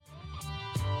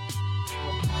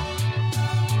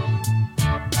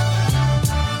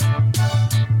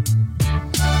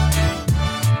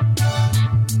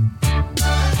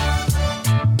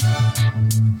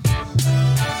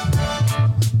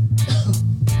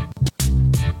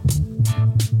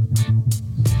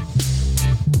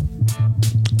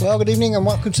Well, good evening and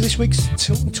welcome to this week's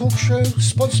Tilton Talk Show,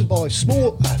 sponsored by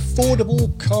Small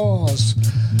Affordable Cars.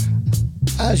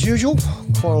 As usual,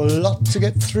 quite a lot to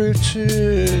get through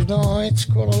tonight,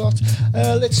 quite a lot.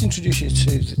 Let's introduce you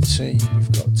to the team.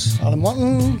 We've got Alan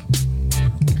Watton.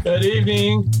 Good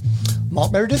evening.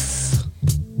 Mark Meredith.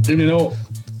 Good evening all.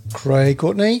 Craig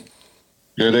Courtney.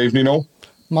 Good evening all.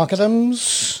 Mark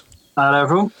Adams. Hello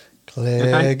everyone.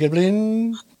 Claire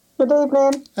Giblin. Good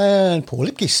evening. And Paul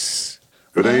Lipkiss.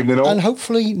 Good evening all. And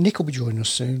hopefully Nick will be joining us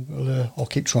soon. I'll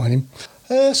keep trying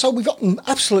him. So we've got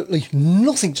absolutely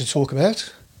nothing to talk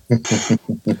about.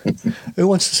 Who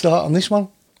wants to start on this one?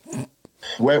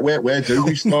 Where do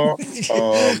we start?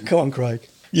 Come on, Craig.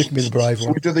 You can be the brave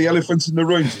one. We do the elephant in the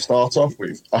room to start off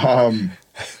with. Pardon?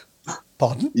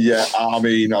 Yeah, I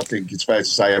mean, I think it's fair to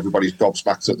say everybody's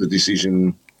gobsmacked at the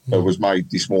decision that was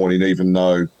made this morning, even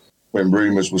though when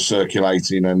rumours were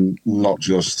circulating and not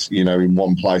just, in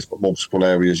one place, but multiple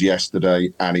areas yesterday,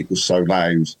 and it was so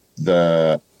loud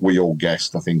that we all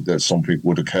guessed, I think, that something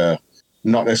would occur.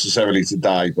 Not necessarily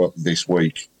today, but this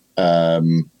week.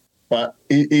 But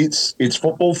it's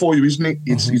football for you, isn't it?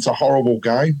 It's a horrible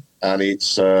game, and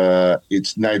it's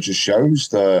now just shows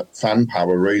that fan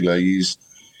power really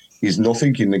is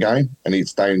nothing in the game, and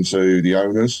it's down to the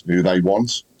owners who they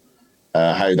want.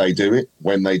 How they do it,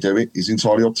 when they do it, is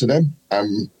entirely up to them.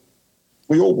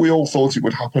 We all thought it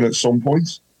would happen at some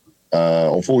point.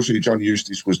 Unfortunately, John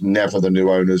Eustace was never the new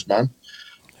owner's man.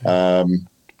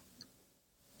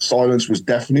 Silence was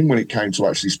deafening when it came to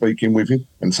actually speaking with him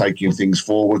and taking things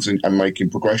forwards and making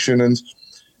progression. And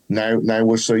now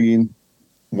we're seeing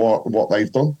what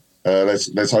they've done.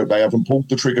 Let's hope they haven't pulled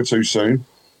the trigger too soon.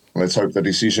 Let's hope the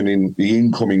decision in the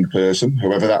incoming person,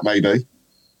 whoever that may be,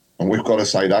 and we've got to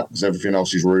say that because everything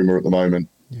else is rumour at the moment,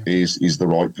 is the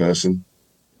right person.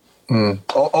 I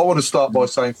want to start by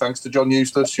saying thanks to John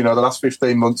Eustace. The last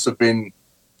 15 months have been,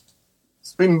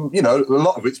 a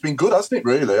lot of it's been good, hasn't it,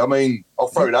 really? I mean, I'll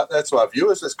throw it out there to our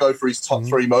viewers. Let's go for his top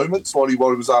three moments while he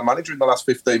was our manager in the last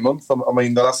 15 months. I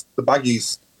mean, the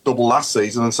Baggies double last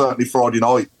season, and certainly Friday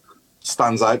night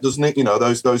stands out, doesn't it?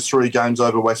 Those three games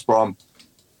over West Brom,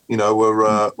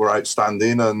 were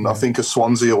outstanding, and I think a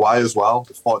Swansea away as well,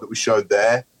 the fight that we showed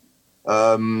there.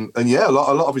 A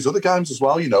lot of his other games as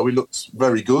well. He looked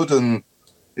very good, and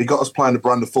he got us playing a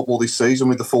brand of football this season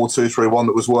with the 4-2-3-1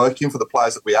 that was working for the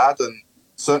players that we had, and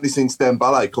certainly since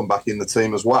Dembele come back in the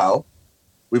team as well,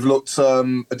 we've looked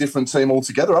a different team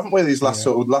altogether, haven't we? These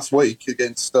last week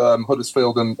against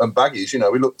Huddersfield and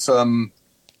Baggies,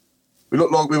 we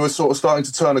looked like we were sort of starting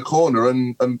to turn a corner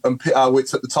and pit our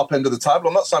wits at the top end of the table.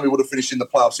 I'm not saying we would have finished in the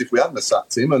playoffs if we hadn't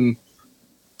sacked him. And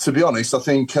to be honest, I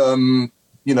think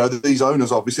these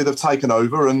owners obviously they've taken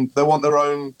over and they want their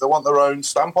own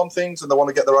stamp on things and they want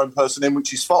to get their own person in,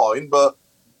 which is fine. But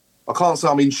I can't say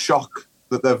I'm in shock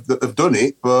that they've done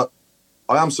it. But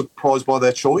I am surprised by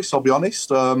their choice. I'll be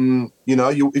honest. If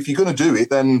you're going to do it,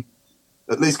 then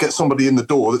at least get somebody in the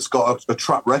door that's got a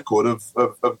track record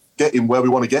of getting where we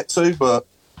want to get to. But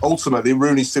ultimately,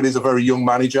 Rooney still is a very young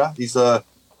manager. He's a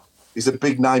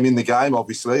big name in the game,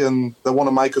 obviously, and they want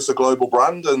to make us a global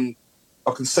brand. And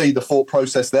I can see the thought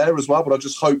process there as well. But I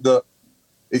just hope that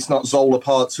it's not Zola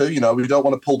Part 2. We don't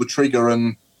want to pull the trigger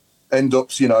and end up,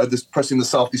 just pressing the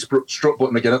self-destruct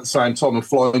button again at the same time and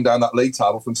flying down that league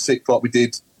table from 6th like we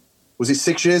did. Was it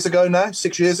 6 years ago now?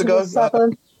 6 years ago?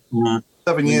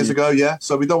 7 years ago, yeah.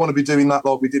 So we don't want to be doing that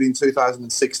like we did in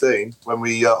 2016 when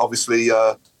we obviously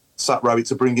sat Rabbit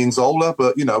to bring in Zola.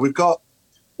 But, we've got,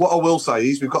 what I will say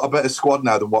is we've got a better squad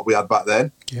now than what we had back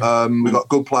then. Yeah. We've got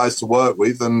good players to work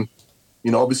with. And,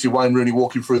 obviously Wayne Rooney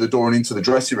walking through the door and into the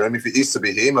dressing room, if it is to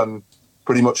be him, and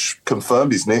pretty much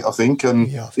confirmed, isn't it, I think?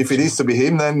 And if it is to be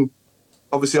him, then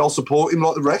obviously I'll support him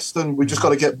like the rest. And we just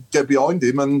got to get behind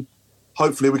him and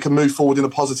hopefully we can move forward in a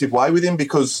positive way with him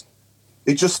because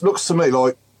it just looks to me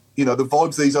like, the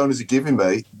vibes these owners are giving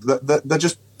me, they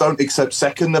just don't accept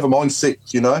second, never mind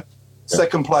sixth, Yeah.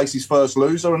 Second place is first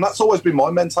loser. And that's always been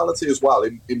my mentality as well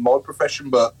in my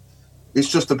profession. But it's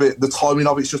just the timing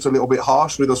of it's just a little bit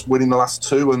harsh with us winning the last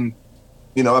two and,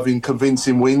 having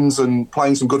convincing wins and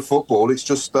playing some good football. It's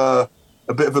just a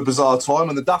bit of a bizarre time.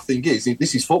 And the daft thing is,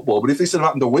 this is football. But if this had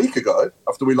happened a week ago,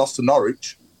 after we lost to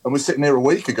Norwich, and we're sitting here a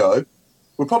week ago,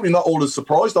 we're probably not all as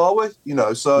surprised, are we? No.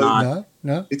 It's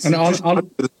just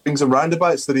the things and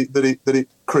roundabouts that it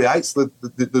creates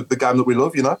the game that we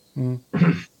love,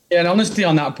 Yeah, and honestly,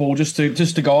 on that, Paul, just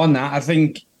to go on that, I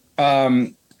think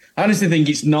I honestly think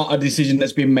it's not a decision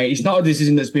that's been made. It's not a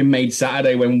decision that's been made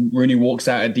Saturday when Rooney walks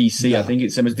out of DC. No. I think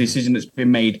it's a decision that's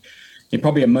been made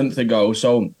probably a month ago.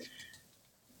 So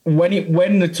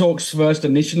when the talks first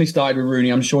initially started with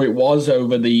Rooney, I'm sure it was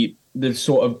over the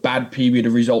sort of bad period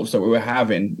of results that we were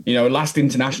having. Last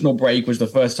international break was the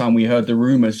first time we heard the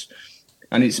rumours,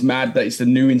 and it's mad that it's the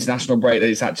new international break that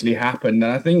it's actually happened.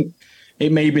 And I think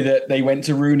it may be that they went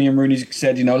to Rooney and Rooney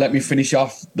said, let me finish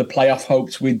off the playoff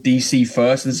hopes with DC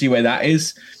first and see where that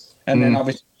is. And then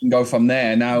obviously we can go from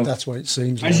there. Now, that's what it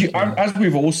seems as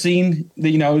we've all seen,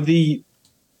 the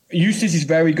Eustace is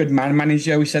very good man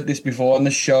manager. We said this before on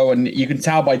the show, and you can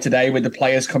tell by today with the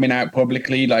players coming out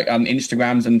publicly, like on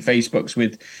Instagrams and Facebooks,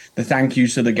 with the thank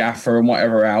yous to the gaffer and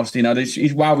whatever else.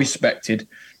 He's well respected.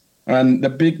 And the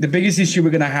biggest issue we're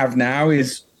going to have now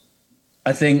is,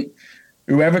 I think,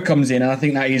 whoever comes in, and I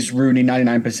think that is Rooney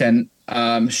 99%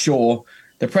 sure,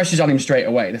 the pressure's on him straight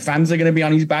away. The fans are going to be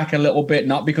on his back a little bit,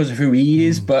 not because of who he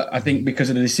is, but I think because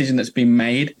of the decision that's been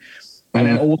made. And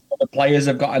then also the players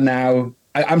have got to now...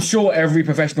 I'm sure every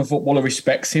professional footballer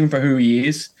respects him for who he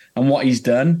is and what he's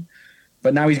done.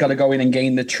 But now he's got to go in and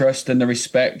gain the trust and the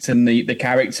respect and the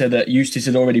character that Eustace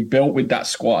had already built with that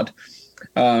squad.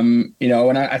 And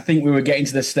I think we were getting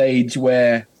to the stage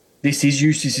where this is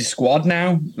Eustace's squad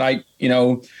now.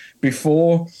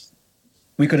 Before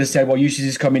we could have said, well, Eustace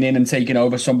is coming in and taking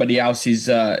over somebody else's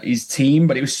his team,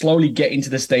 but it was slowly getting to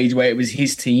the stage where it was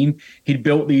his team. He'd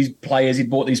built these players, he'd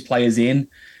brought these players in,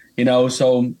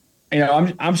 so...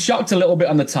 I'm shocked a little bit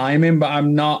on the timing, but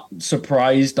I'm not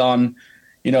surprised on,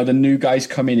 the new guys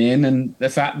coming in and the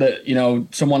fact that,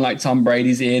 someone like Tom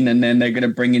Brady's in and then they're going to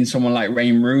bring in someone like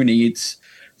Wayne Rooney. It's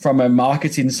from a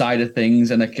marketing side of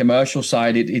things and a commercial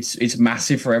side, it's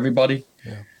massive for everybody.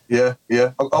 Yeah.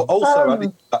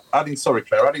 Also, adding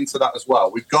to that as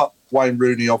well, we've got Wayne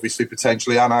Rooney, obviously,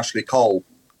 potentially, and Ashley Cole,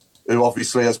 who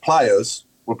obviously as players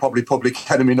were probably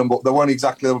public enemy number. They weren't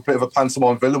exactly a bit of a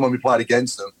pantomime villain when we played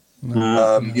against them.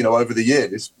 Over the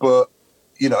years. But,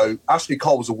 Ashley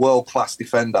Cole was a world-class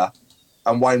defender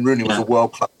and Wayne Rooney was a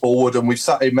world-class forward. And we've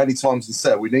sat here many times and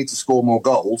said we need to score more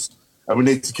goals and we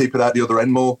need to keep it out the other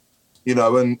end more.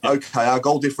 Okay, our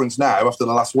goal difference now after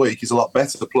the last week is a lot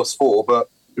better, the +4. But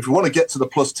if we want to get to the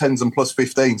 +10s and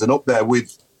 +15s and up there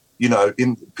with,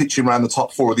 in pitching around the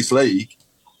top 4 of this league,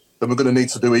 then we're going to need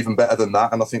to do even better than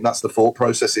that. And I think that's the thought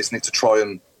process, isn't it, to try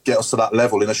and get us to that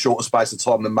level in a shorter space of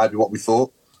time than maybe what we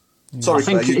thought. Sorry,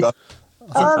 Claire, you go.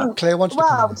 Claire wants to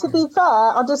come in. To be fair,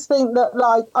 I just think that,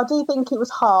 I do think it was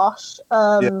harsh.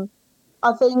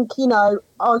 I think,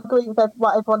 I agree with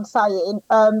what everyone's saying.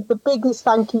 The biggest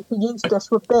thank you for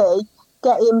Eustace would be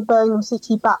getting Birmingham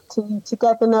City back to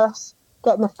togetherness,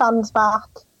 getting the fans back,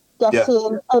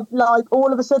 getting,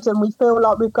 all of a sudden we feel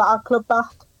like we've got our club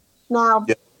back. Now,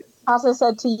 as I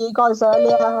said to you guys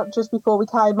earlier, just before we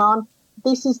came on,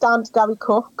 this is down to Gary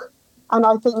Cook. And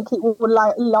I think it will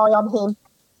lie on him.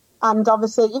 And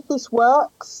obviously, if this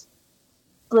works,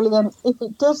 brilliant. If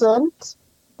it doesn't,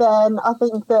 then I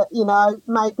think that,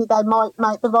 maybe they might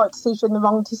make the right decision, the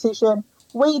wrong decision.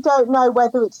 We don't know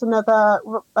whether it's another,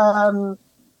 that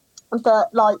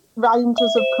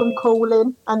Rangers have come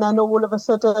calling and then all of a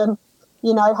sudden,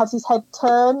 has his head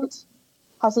turned?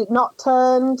 Has it not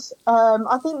turned?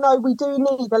 I think, though, we do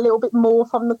need a little bit more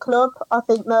from the club. I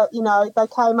think that, they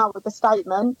came out with a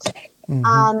statement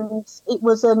and it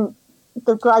wasn't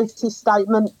the greatest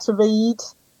statement to read.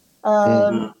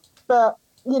 But,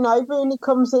 Rooney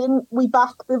comes in, we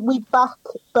back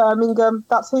Birmingham.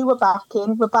 That's who we're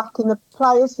backing. We're backing the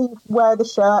players who wear the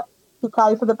shirt, who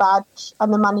play for the badge,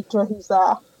 and the manager who's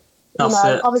there.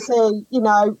 Obviously,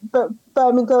 but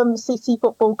Birmingham City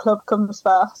Football Club comes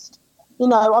first.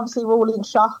 Obviously we're all in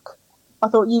shock. I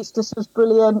thought Eustace was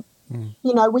brilliant.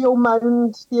 We all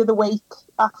moaned the other week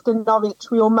after Norwich.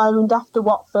 We all moaned after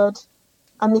Watford.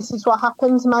 And this is what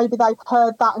happens. Maybe they've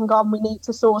heard that and gone, we need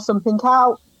to sort something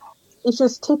out. It's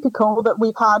just typical that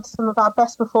we've had some of our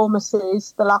best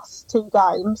performances the last 2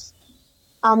 games.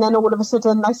 And then all of a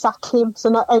sudden they sack him. So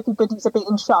not everybody's a bit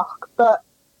in shock. But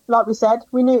like we said,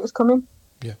 we knew it was coming.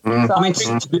 Yeah.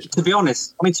 So, to be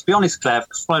honest, Claire,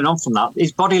 following on from that,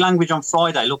 his body language on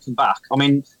Friday, looking back,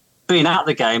 being out of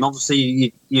the game,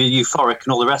 obviously you're euphoric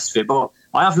and all the rest of it, but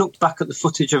I have looked back at the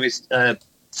footage of his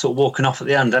sort of walking off at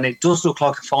the end, and it does look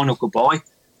like a final goodbye,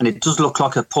 and it does look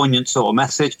like a poignant sort of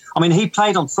message. He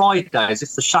played on Friday as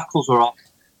if the shackles were off,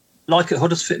 like at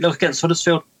Huddersfield, against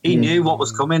Huddersfield. He knew what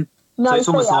was coming, so it's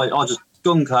almost like I'll just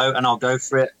gung-ho and I'll go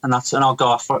for it, and I'll go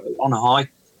off on a high.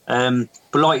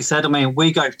 But like you said,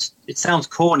 we go. It sounds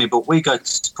corny, but we go to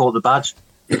support the badge.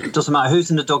 It doesn't matter who's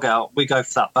in the dugout. We go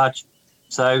for that badge.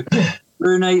 So,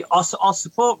 Rooney, I'll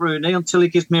support Rooney until he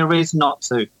gives me a reason not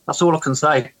to. That's all I can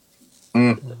say.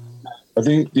 I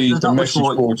think the message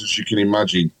board, as you can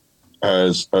imagine,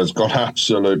 has gone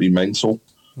absolutely mental.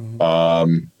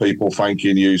 People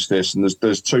thanking Eustace, and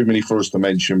there's too many for us to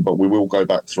mention, but we will go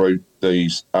back through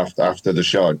these after the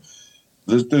show.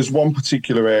 There's one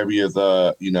particular area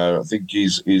that, I think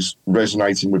is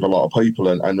resonating with a lot of people,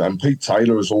 and Pete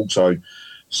Taylor has also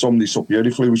summed this up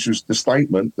beautifully, which was the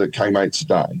statement that came out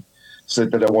today,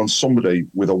 said that I want somebody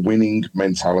with a winning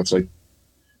mentality.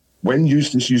 When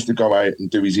Eustace used to go out and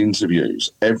do his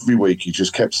interviews, every week he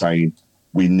just kept saying,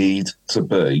 we need to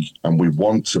be and we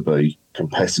want to be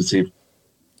competitive.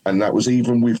 And that was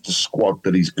even with the squad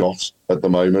that he's got at the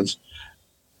moment.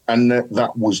 And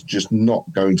that was just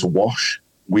not going to wash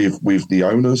with the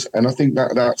owners. And I think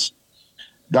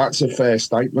that's a fair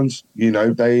statement.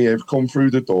 They have come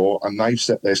through the door and they've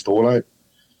set their stall out.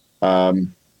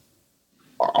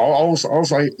 I'll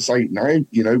say it now,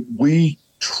 we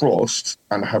trust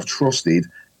and have trusted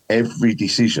every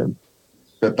decision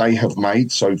that they have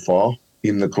made so far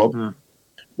in the club.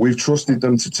 We've trusted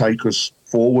them to take us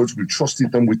forward. We've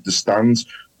trusted them with the stands.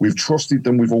 We've trusted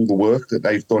them with all the work that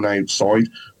they've done outside.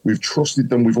 We've trusted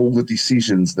them with all the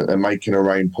decisions that they're making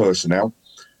around personnel.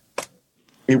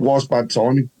 It was bad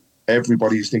timing.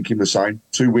 Everybody's thinking the same.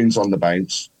 2 wins on the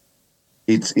bounce.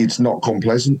 It's not come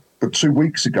pleasant. But 2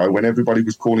 weeks ago, when everybody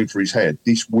was calling for his head,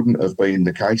 this wouldn't have been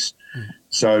the case.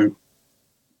 So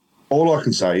all I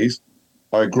can say is,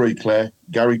 I agree, Claire.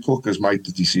 Gary Cook has made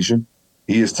the decision.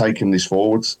 He has taken this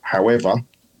forwards. However,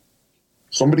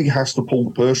 somebody has to pull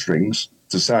the purse strings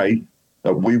to say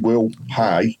that we will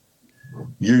pay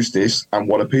Eustace and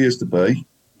what appears to be,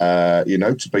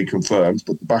 to be confirmed,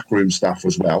 but the backroom staff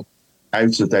as well,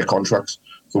 out of their contracts.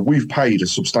 So we've paid a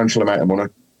substantial amount of money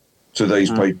to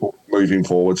these people moving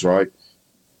forwards, right?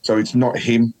 So it's not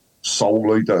him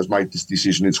solely that has made this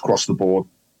decision. It's across the board.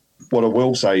 What I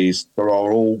will say is there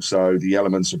are also the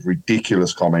elements of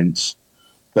ridiculous comments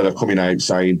that are coming out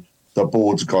saying the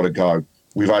board's got to go.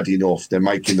 We've had enough. They're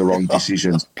making the wrong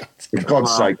decisions. For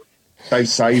God's sake, they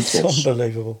saved us.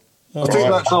 Unbelievable. I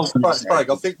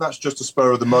think that's just a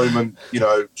spur of the moment,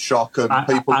 shock and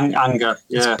people anger.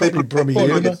 Yeah, people are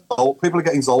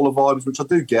getting Zola vibes, which I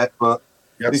do get, but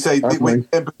they say we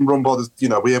haven't been run by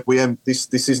the,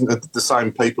 this isn't the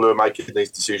same people who are making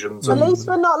these decisions. At least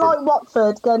we're not like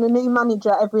Watford getting a new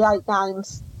manager every 8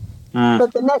 games.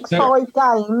 But the next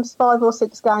 5 or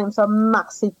 6 games are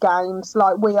massive games.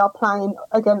 Like we are playing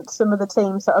against some of the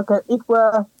teams that are good. If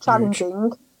we're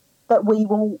challenging, that we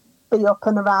will be up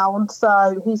and around.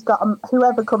 So he's got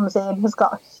whoever comes in has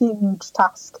got a huge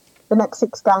task. The next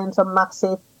 6 games are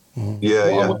massive.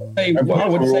 What I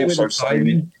would say with the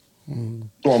timing.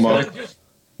 Go on, Mark.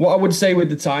 What I would say with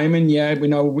the timing, we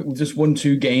know we just won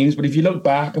 2 games, but if you look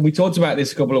back, and we talked about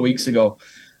this a couple of weeks ago,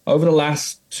 over the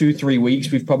last 2-3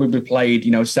 weeks, we've probably played,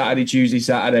 Saturday, Tuesday,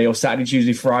 Saturday, or Saturday,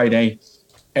 Tuesday, Friday,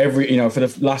 for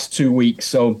the last 2 weeks.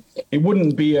 So it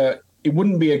wouldn't be a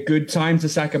good time to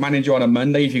sack a manager on a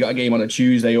Monday if you got a game on a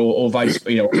Tuesday or vice,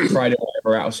 Friday or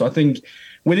whatever else. So I think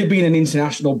with it being an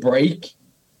international break,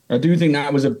 I do think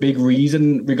that was a big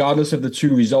reason, regardless of the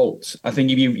 2 results. I think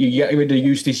if you get rid of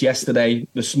Eustace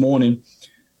this morning,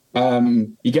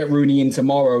 you get Rooney in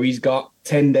tomorrow, he's got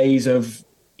 10 days of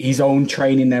his own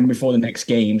training then before the next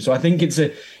game. So I think it's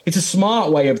a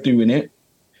smart way of doing it.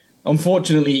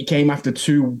 Unfortunately, it came after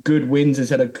 2 good wins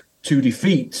instead of 2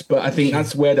 defeats. But I think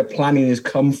that's where the planning has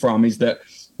come from, is that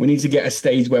we need to get a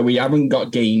stage where we haven't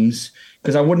got games,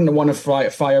 because I wouldn't want to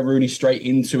fire Rooney straight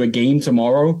into a game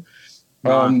tomorrow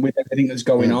with everything that's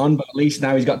going on. But at least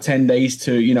now he's got 10 days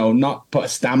to, not put a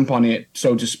stamp on it,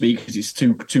 so to speak, because it's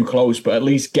too close, but at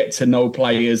least get to know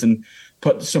players and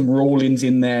put some rulings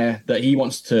in there that he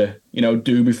wants to,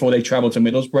 do before they travel to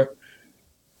Middlesbrough.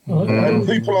 And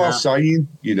people are saying,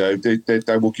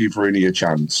 they will give Rooney a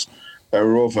chance. There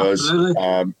are others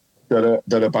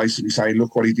that are basically saying,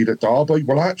 look what he did at Derby.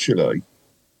 Well, actually,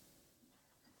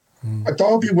 at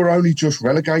Derby were only just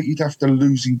relegated after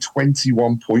losing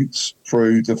 21 points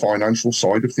through the financial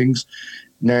side of things.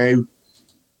 Now,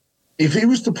 if he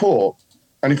was to put,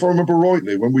 and if I remember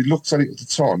rightly, when we looked at it at the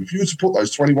time, if you were to put those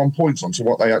 21 points onto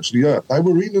what they actually earned, they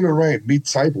were in and around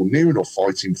mid-table, near enough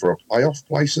fighting for a playoff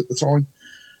place at the time.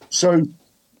 So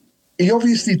he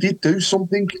obviously did do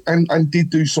something and did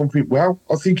do something well.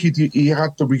 I think he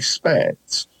had the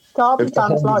respect. Derby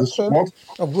fans liked him.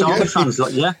 Derby fans,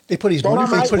 They put his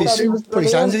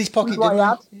hands in his pocket,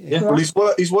 didn't they?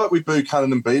 Well, he's worked with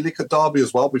Buchanan and Bielik at Derby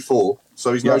as well before,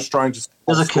 so he's no stranger.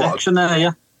 There's a connection there,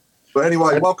 yeah. But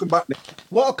anyway, welcome back, Nick.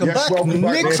 Welcome back,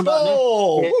 Nick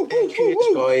Ball.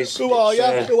 Guys. Who are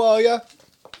you?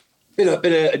 Been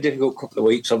a difficult couple of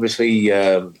weeks. Obviously,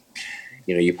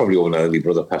 you probably all know my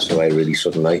brother passed away really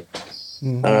suddenly.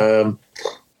 We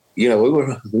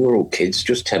were all kids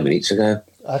just 10 minutes ago.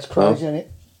 That's crazy, isn't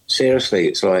it? Seriously,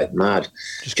 it's like mad.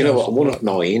 Do you know what? I'm 1 of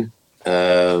 9,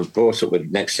 brought up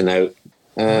with next to no,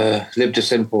 lived a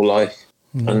simple life,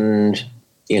 and,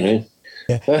 you know.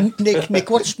 Yeah. Nick,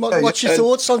 what's your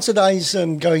thoughts on today's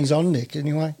goings on, Nick,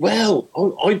 anyway? Well,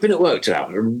 I've been at work today. I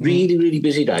had a really, really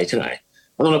busy day today.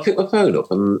 And then I picked my phone up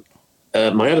and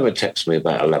my editor texted me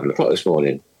about 11 o'clock this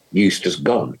morning, Eustace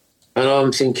gone. And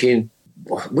I'm thinking,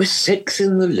 we're 6th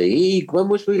in the league. When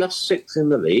was we last 6th in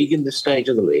the league, in this stage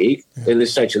of the league? In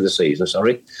this stage of the season,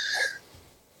 sorry.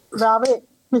 Rabbit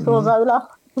before Zola.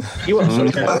 You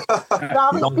want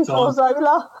Rabbit before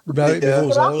Zola. Rabbit before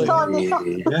Last Zola. time this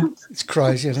happened. It's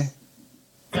crazy, isn't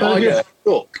it?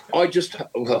 Look, I do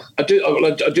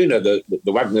know the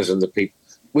Wagners and the people.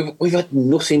 We've had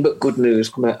nothing but good news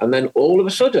come out, and then all of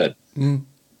a sudden,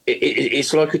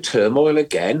 it's like a turmoil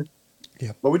again.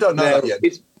 Yeah, well, we don't know that yet.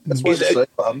 That's what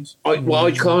happens.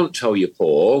 I can't tell you,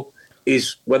 Paul,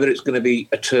 is whether it's going to be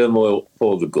a turmoil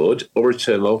for the good or a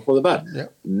turmoil for the bad. Yeah.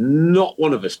 Not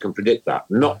one of us can predict that.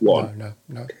 Not one.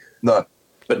 No.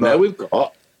 But now we've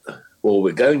got, or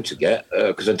we're going to get,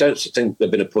 because I don't think they've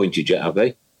been appointed yet, have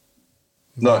they?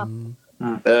 No.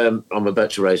 I'm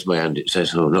about to raise my hand. It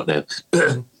says, oh, not now.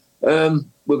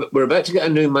 We're about to get a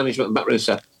new management and backroom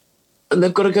staff, and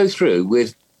they've got to go through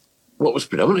with what was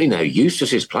predominantly now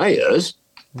Eustace's players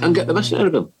and get the best out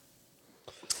of them.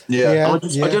 Yeah. I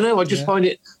don't know. I just find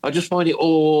it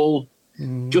all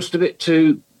just a bit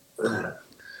too.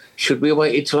 Should we have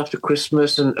waited till after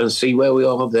Christmas and see where we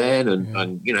are then,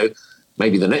 and you know,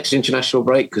 maybe the next international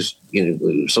break, because you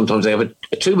know sometimes they have a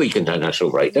 2-week international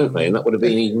break, don't they? And that would have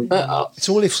been even better. It's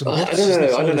all ifs and buts.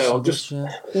 I don't know. I'm just.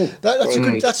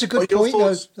 That's a good point.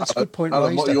 That's a good point.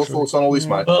 Alan, what are your thoughts on all this,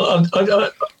 mate? Well,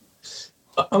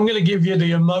 I'm going to give you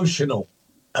the emotional.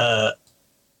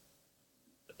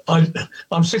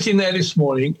 I'm sitting there this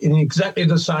morning in exactly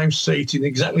the same seat, in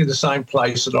exactly the same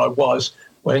place that I was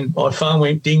when my phone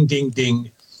went ding, ding,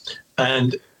 ding,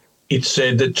 and it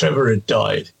said that Trevor had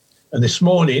died. And this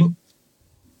morning,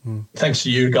 thanks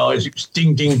to you guys, it was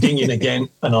ding, ding, dinging again,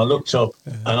 and I looked up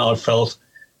and I felt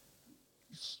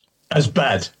as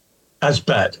bad.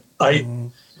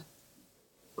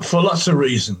 For lots of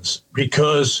reasons,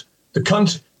 because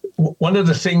one of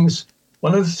the things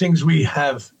we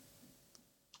have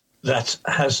that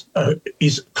has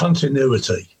is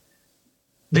continuity.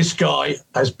 This guy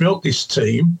has built this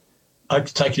team.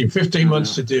 It's taken him 15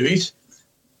 months to do it.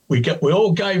 We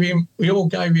all gave him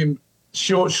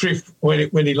short shrift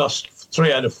when he lost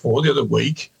 3 out of 4 the other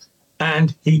week,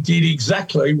 and he did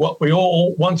exactly what we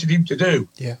all wanted him to do.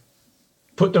 Yeah,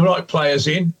 put the right players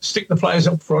in, stick the players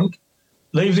up front,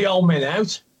 leave the old men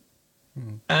out,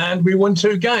 and we won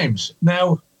 2 games.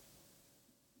 Now,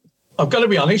 I've got to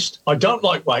be honest, I don't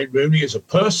like Wayne Rooney as a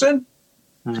person.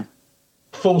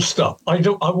 Full stop. I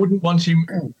wouldn't want him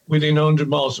within 100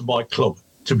 miles of my club,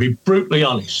 to be brutally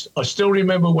honest. I still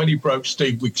remember when he broke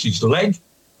Steve Wicks' leg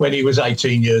when he was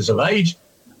 18 years of age,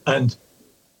 and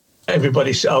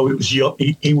everybody said, oh,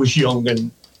 he was young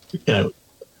and, you know,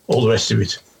 all the rest of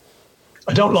it.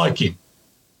 I don't like him,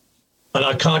 and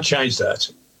I can't change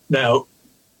that. Now,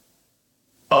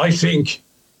 I think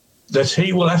that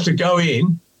he will have to go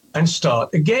in and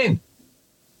start again.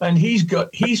 And he's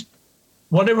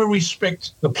whatever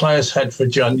respect the players had for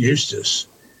John Eustace,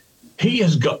 he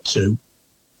has got to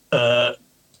do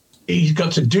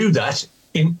that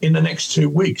in the next 2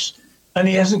 weeks. And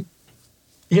he hasn't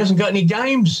got any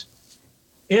games.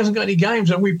 He hasn't got any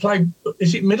games, and we play.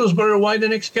 Is it Middlesbrough away the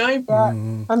next game? Yeah,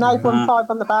 and they've won 5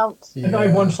 on the bounce. Yeah.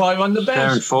 They've won 5 on the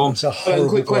bounce. It's a horrible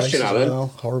quick question, place, Alan. well.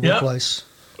 Horrible place.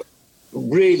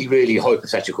 Really, really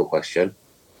hypothetical question.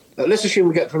 Let's assume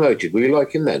we get promoted. Will you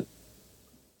like him then?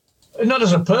 Not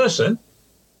as a person.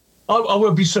 I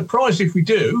will be surprised if we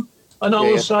do, and I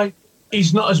will say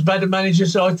he's not as bad a manager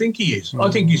as I think he is. I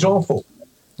think he's awful.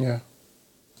 Yeah.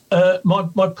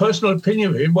 My personal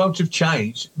opinion of him won't have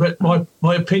changed, but my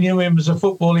opinion of him as a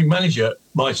footballing manager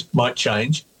might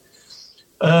change.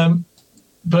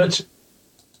 But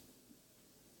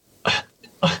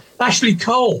Ashley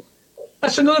Cole,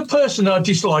 that's another person I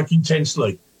dislike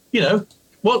intensely. You know,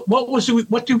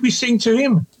 what did we sing to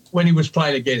him when he was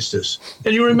playing against us?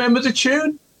 Can you remember the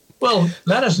tune? Well,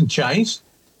 that hasn't changed.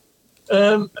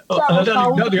 And I don't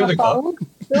even know the other guy.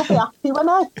 He'll be happy,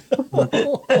 won't he?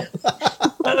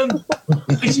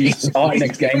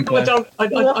 Next game. People I don't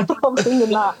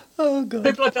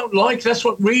like. That's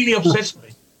what really upsets me.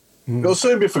 It'll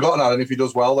soon be forgotten, Alan, if he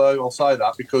does well, though. I'll say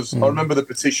that, because I remember the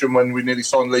petition when we nearly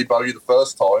signed Lee Bowyer the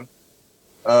first time.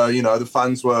 You know, the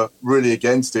fans were really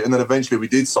against it, and then eventually we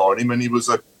did sign him, and he was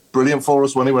brilliant for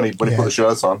us, wasn't he, when he put the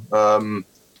shirts on.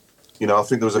 You know, I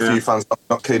think there was a few fans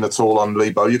not keen at all on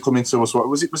Lee Bowyer coming to us.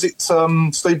 Was it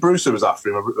Steve Bruce who was after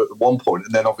him at one point,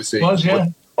 and then obviously from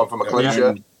McLeish,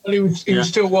 Well, he was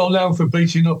still well known for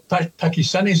beating up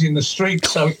Pakistanis in the street,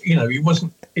 so he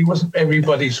wasn't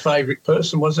everybody's favourite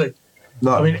person, was he?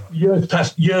 No. I mean,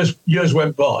 years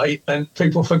went by, and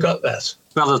people forgot that.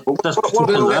 Well, let's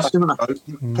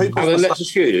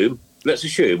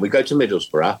assume we go to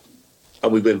Middlesbrough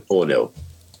and we win 4-0.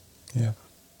 Yeah.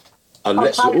 And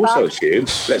let's also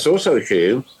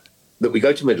assume that we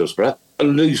go to Middlesbrough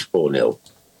and lose 4-0.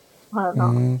 I don't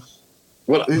know.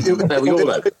 Well, we all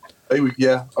know.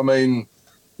 Yeah, I mean,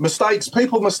 mistakes.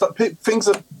 Things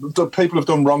that people have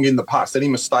done wrong in the past. Any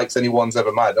mistakes anyone's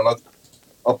ever made, and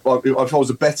if I was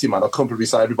a betting man, I'd comfortably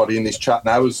say everybody in this chat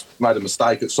now has made a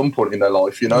mistake at some point in their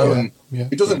life, you know.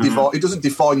 It doesn't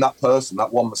define that person,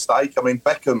 that one mistake. I mean,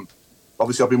 Beckham.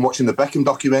 Obviously, I've been watching the Beckham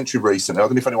documentary recently. I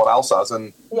don't know if anyone else has,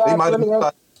 and he made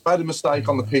a mistake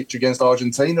on the pitch against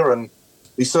Argentina, and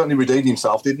he certainly redeemed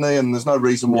himself, didn't he? And there's no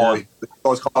reason why the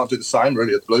guys can't do the same,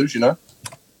 really, at the Blues, you know.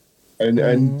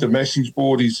 And the message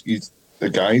board is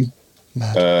again,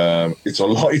 it's a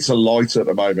light at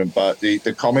the moment, but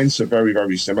the comments are very,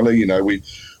 very similar. You know,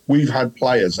 we've had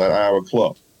players at our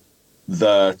club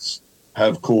that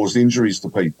have caused injuries to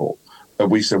people.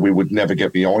 We said we would never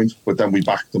get behind, but then we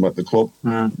backed them at the club.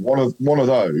 One of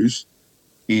those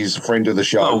is a friend of the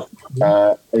show.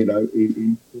 You know,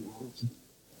 he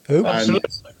was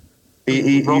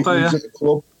at the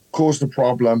club, caused a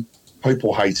problem.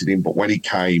 People hated him, but when he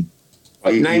came,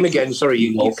 name again. Sorry,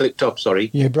 you clicked up. Sorry,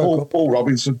 Paul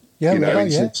Robinson. Yeah, you know, in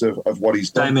sense of what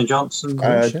he's done. Damien Johnson.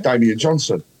 Damien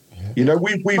Johnson. Yeah. You know,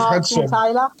 we've had some.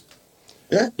 Taylor.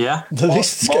 Yeah. The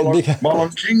list's getting bigger.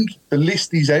 Marlon King, the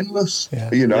list is endless,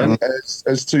 you know,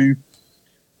 as to,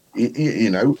 you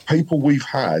know, people we've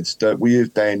had that we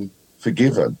have then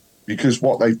forgiven because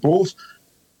what they've brought.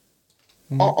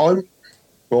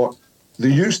 But the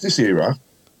Eustace era,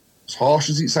 as harsh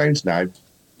as it sounds now,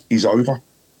 is over.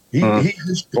 He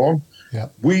has gone. Yeah.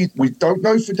 We don't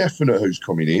know for definite who's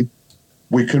coming in.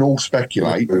 We can all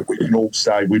speculate. We can all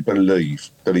say we believe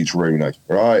that it's Rooney,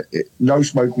 right? No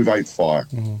smoke without fire.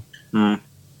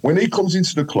 When he comes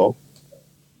into the club,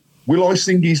 will I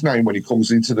sing his name when he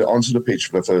comes onto the pitch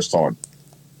for the first time?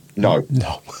 No.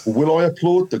 Will I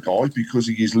applaud the guy because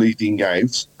he is leading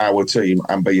out our team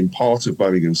and being part of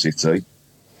Birmingham City?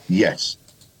 Yes.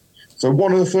 So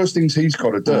one of the first things he's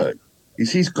got to do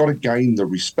is he's got to gain the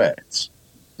respect,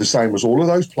 the same as all of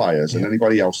those players and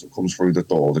anybody else that comes through the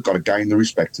door. They've got to gain the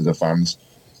respect of the fans.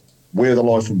 We're the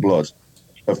life and blood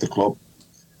of the club,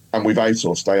 and without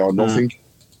us, they are nothing.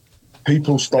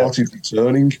 People started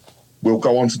returning. We'll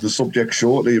go on to the subject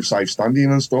shortly of safe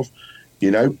standing and stuff. You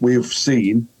know, we've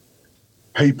seen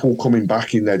people coming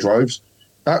back in their droves.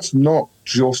 That's not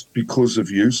just because of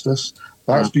Eustace.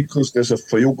 That's because there's a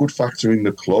feel-good factor in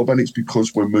the club, and it's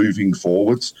because we're moving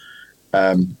forwards.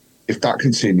 If that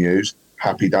continues,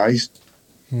 happy days.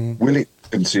 Will it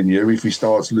continue if he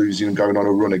starts losing and going on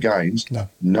a run of games?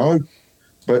 No.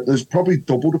 But there's probably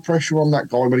double the pressure on that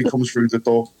guy when he comes through the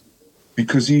door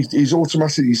because he's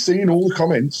automatically seeing all the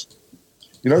comments.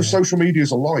 You know, social media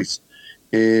is a light.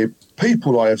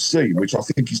 People I have seen, which I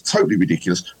think is totally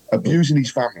ridiculous, abusing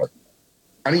his family.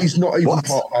 And he's not even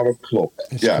part of our club.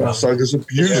 So there's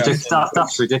abuse.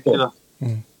 That's ridiculous.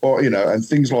 Or, you know, and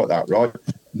things like that, right?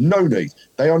 No need.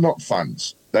 They are not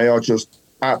fans. They are just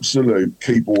absolute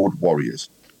keyboard warriors.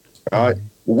 Right?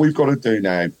 What we've got to do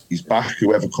now is back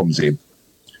whoever comes in,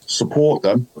 support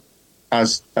them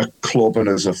as a club and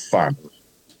as a fan.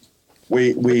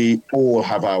 We all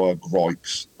have our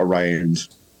gripes around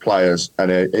players and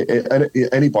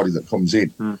anybody that comes in.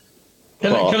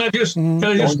 Can I just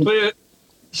clear?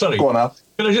 Sorry. Go on, Al.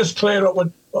 Can I just clear up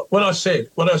what I said?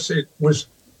 What I said was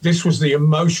this was the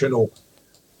emotional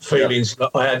feelings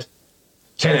that I had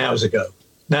 10 hours ago.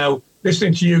 Now,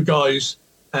 listening to you guys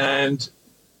and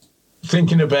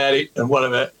thinking about it and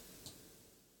whatever,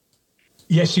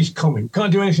 yes, he's coming.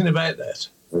 Can't do anything about that.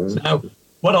 Now,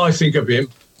 what I think of him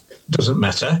doesn't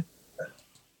matter.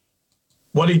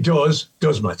 What he does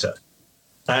matter.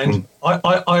 And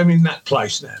I'm in that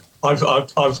place now. I've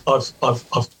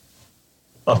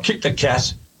kicked the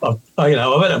cat. I've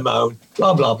had a moan,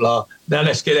 blah, blah, blah. Now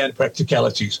let's get down to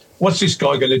practicalities. What's this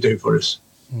guy going to do for us?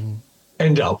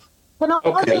 End of.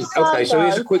 Okay, so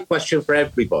here's a quick question for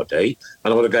everybody,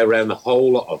 and I want to go around the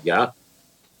whole lot of you.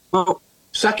 Well,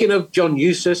 sacking of John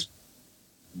Eustace,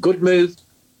 good move,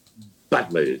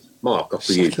 bad move. Mark, off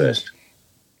with you first.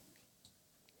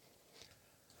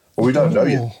 Well, we don't know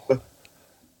yet.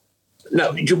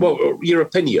 No, your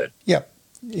opinion. Yeah.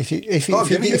 If it I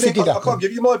did happen. can't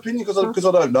give you my opinion because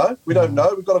I don't know. We don't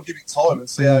know. We've got to give it time and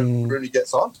see how Rooney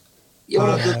gets on. Yeah,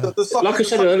 like I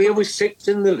said earlier, we're sixth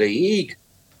in the league.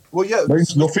 Well, yeah,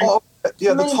 means nothing.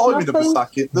 Yeah, the Means timing of the nothing.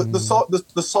 sacking, the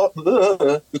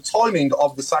timing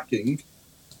of the sacking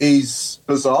is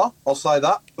bizarre. I'll say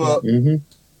that, but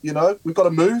you know, we've got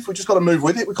to move. We just got to move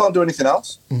with it. We can't do anything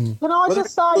else. Can I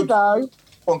just say though,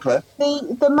 Go on, Claire.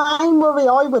 the main worry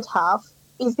I would have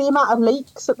is the amount of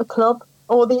leaks at the club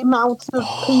or the amount of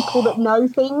people that know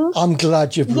things. I'm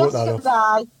glad you brought that up.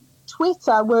 Yesterday,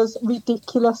 Twitter was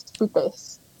ridiculous with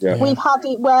this. Yeah. We've had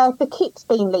it where the kit's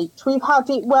been leaked. We've had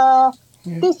it where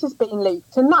this has been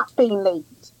leaked and that's been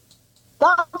leaked.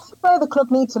 That's where the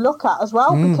club needs to look at as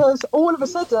well, because all of a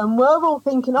sudden we're all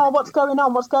thinking, oh, what's going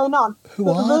on? What's going on? Who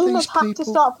But the are rumours these have to people?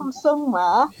 start from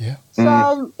somewhere. Yeah.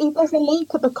 So if there's a leak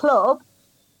at the club,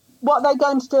 what are they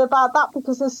going to do about that?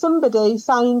 Because there's somebody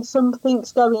saying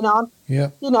something's going on. Yeah.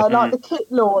 You know, like the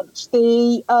kit launch,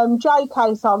 the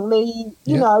JK song,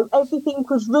 you know, everything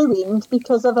was ruined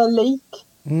because of a leak.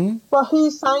 Well,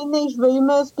 who's saying these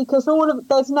rumours? Because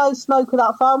there's no smoke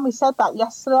without fire. We said that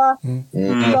yesterday.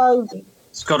 So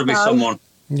It's got to be someone.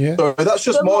 Yeah. Sorry, that's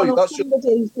just someone my. or That's just.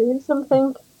 somebody's doing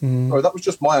something. Sorry, that was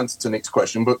just my answer to Nick's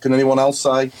question. But can anyone else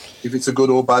say if it's a good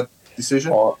or bad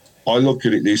decision? I look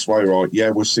at it this way, right?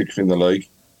 Yeah, we're sixth in the league,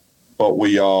 but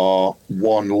we are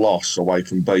one loss away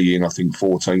from being, I think,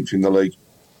 14th in the league.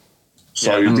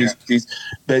 So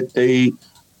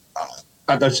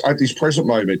at this present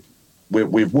moment,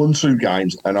 we've won 2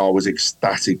 games, and I was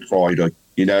ecstatic Friday.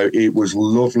 You know, it was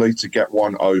lovely to get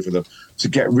one over them, to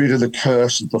get rid of the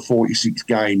curse of the 46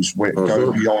 games,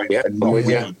 go behind and not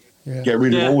win. Get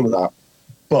rid of all of that.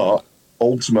 But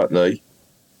ultimately,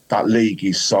 that league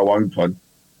is so open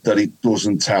that it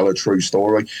doesn't tell a true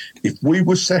story. If we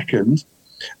were second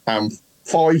and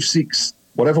 5, 6,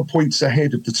 whatever points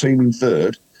ahead of the team in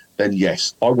third, then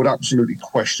yes, I would absolutely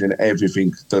question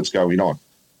everything that's going on.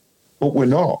 But we're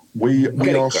not. We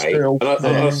are still. And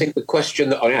I think the question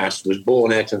that I asked was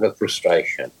born out of a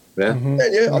frustration. Yeah,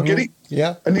 I get it.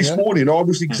 Yeah. And this morning I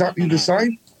was exactly the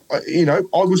same. You know,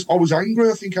 I was angry.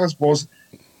 I think as was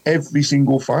every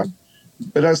single fan.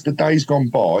 But as the days gone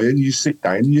by, and you sit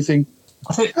down and you think,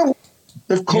 they've come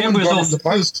and gone in the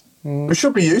past. We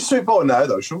should be used to it by now,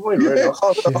 though, shouldn't we? Really? I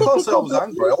can't say I was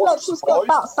angry. I Let's wasn't just get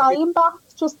that surprised. saying back.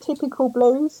 Just typical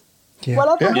Blues. Yeah.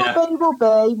 Whatever will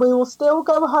be. We will still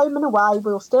go home and away.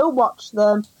 We'll still watch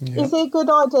them. Yeah. Is it a good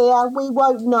idea? We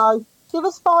won't know. Give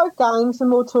us 5 games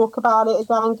and we'll talk about it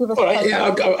again. Give us. all right,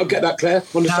 I'll get that, Claire.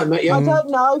 Understand that, yeah. I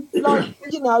don't know. Like,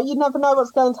 you know, you never know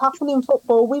what's going to happen in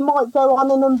football. We might go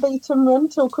on an unbeaten run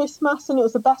till Christmas and it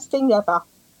was the best thing ever.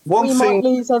 We might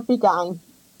lose every game.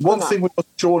 One thing we must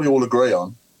surely all agree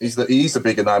on is that he is a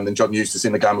bigger name than John Eustace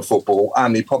in the game of football,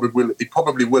 and he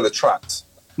probably will attract.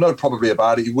 No, probably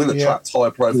about it. He will attract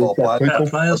higher profile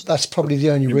players. That's probably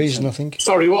the only reason, I think.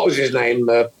 Sorry, what was his name,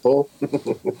 Paul? Who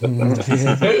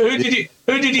did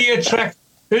he attract?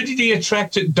 Who did he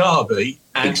attract at Derby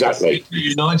and Exactly.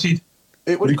 United?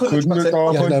 It He couldn't have Yeah,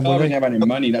 no Derby money. didn't have any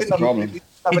money. That's the problem.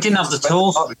 He didn't have the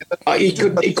tools.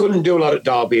 He couldn't do a lot at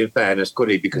Derby, in fairness,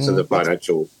 could he? Because of the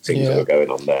financial things that were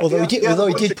going on there. Although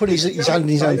he did put his hand in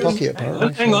his own pocket,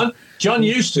 apparently. Hang on, John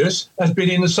Eustace has been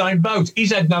in the same boat.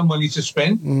 He's had no money to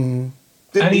spend, and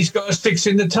he's got a sticks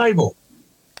in the table.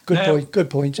 Good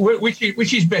point.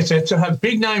 Which is better, to have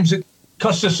big names that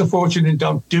cost us a fortune and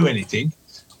don't do anything,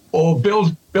 or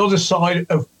build a side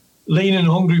of lean and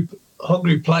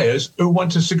hungry players who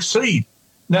want to succeed.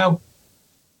 Now,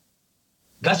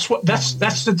 that's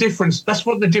the difference. That's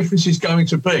what the difference is going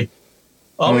to be.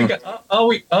 Are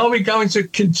we going to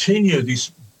continue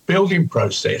this building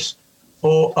process,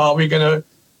 or are we going to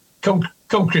come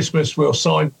Christmas we'll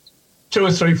sign 2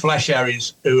 or 3 flash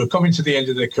Harrys who are coming to the end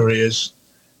of their careers,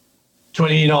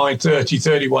 29, 30,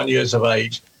 31 years of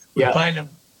age. We're paying them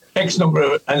X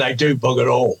number and they do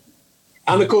bugger all.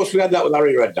 And of course, we had that with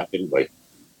Harry Redknapp, didn't we?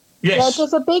 Yes. Yeah,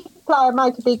 does a big player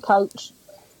make a big coach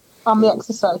on the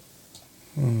exercise?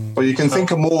 But you can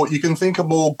think of more. You can think of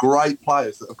more great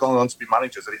players that have gone on to be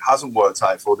managers that it hasn't worked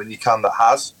out for than you can that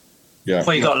has. Yeah.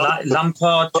 Well, you got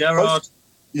Lampard, Gerrard.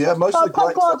 Yeah, most of the Pep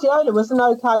great. Guardiola was an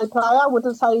okay player. I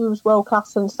wouldn't say he was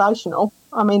world-class sensational.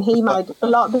 I mean, he made a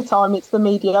lot of the time it's the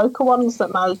mediocre ones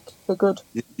that make the good.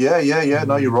 Yeah.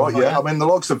 No, you're right. Yeah, I mean the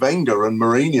likes of Wenger and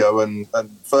Mourinho and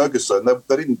Ferguson,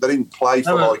 they didn't play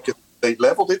for like at elite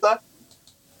level, did they?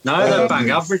 No, they're bang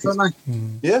average, aren't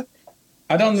they? Yeah.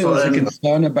 I don't think there's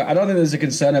a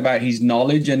concern about his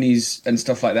knowledge and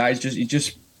stuff like that. He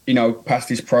just passed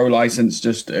his pro license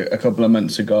just a couple of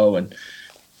months ago, and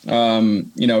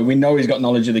You know, we know he's got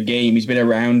knowledge of the game. He's been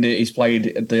around it. He's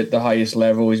played at the highest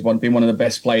level. He's been one of the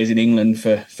best players in England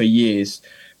for years.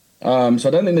 So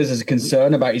I don't think there's a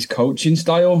concern about his coaching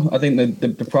style. I think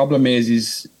the problem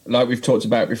is like we've talked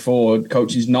about before,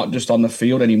 coaching's not just on the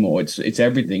field anymore. It's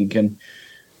everything. And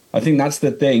I think that's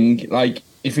the thing. Like,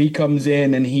 if he comes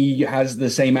in and he has the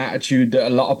same attitude that a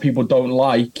lot of people don't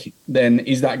like, then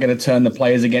is that going to turn the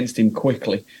players against him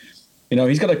quickly? You know,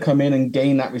 he's got to come in and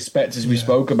gain that respect, as we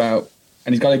spoke about.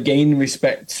 And he's got to gain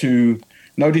respect to,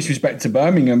 no disrespect to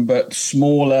Birmingham, but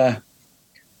smaller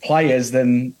players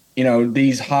than, you know,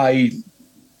 these high,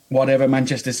 whatever,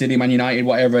 Manchester City, Man United,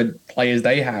 whatever players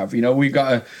they have. You know, we've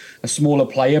got a smaller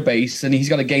player base, and he's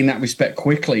got to gain that respect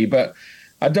quickly. But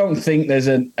I don't think there's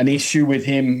an issue with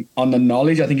him on the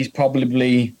knowledge. I think he's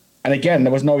probably, and again,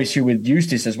 there was no issue with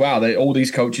Eustace as well. All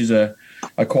these coaches are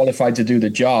qualified to do the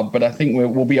job, but I think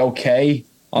we'll be okay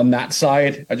on that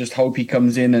side. I just hope he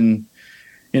comes in and,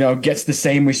 you know, gets the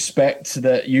same respect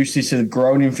that Eustace has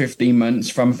grown in 15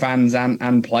 months from fans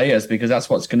and players, because that's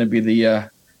what's going to be the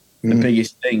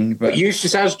biggest thing. But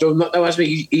Eustace has done that, though, hasn't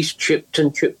he? He's chipped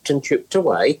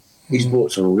away. He's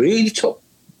brought some really top,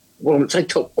 well, I wouldn't say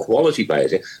top quality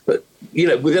players here, but, you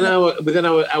know, within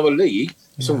our league,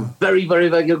 some very, very,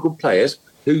 very good players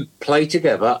who play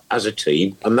together as a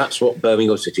team, and that's what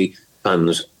Birmingham City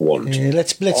fans want. Yeah,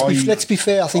 let's be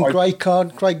fair. I think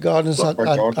Craig Gardner's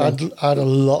had a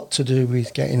lot to do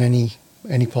with getting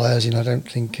any players in. I don't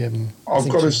think. I've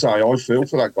got to say, I feel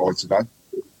for that guy today.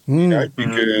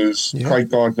 Because Craig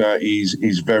Gardner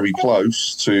is very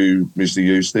close to Mr.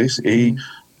 Eustace. He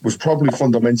was probably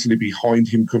fundamentally behind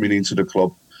him coming into the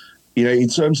club. You know, in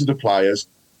terms of the players,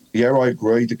 yeah, I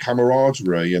agree. The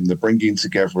camaraderie and the bringing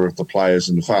together of the players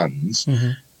and the fans,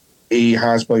 he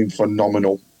has been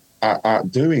phenomenal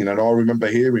at doing. And I remember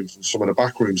hearing from some of the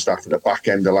backroom staff at the back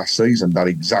end of last season that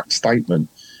exact statement,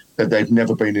 that they've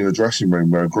never been in a dressing room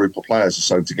where a group of players are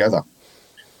so together.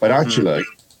 But actually,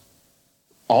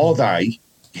 are they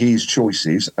his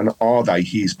choices and are they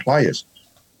his players?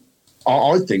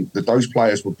 I think that those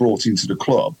players were brought into the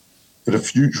club for the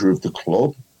future of the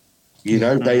club. You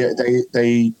know,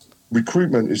 they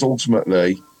recruitment is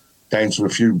ultimately down to a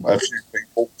few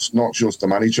people. It's not just the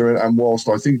manager. And whilst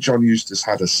I think John Eustace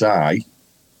had a say,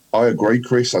 I agree,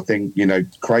 Chris. I think, you know,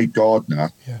 Craig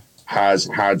Gardner has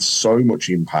had so much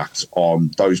impact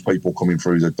on those people coming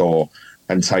through the door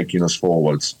and taking us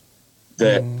forwards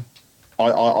that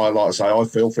I like to say I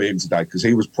feel for him today, because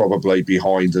he was probably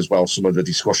behind as well some of the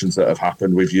discussions that have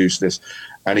happened with Eustace,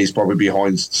 and he's probably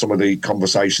behind some of the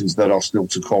conversations that are still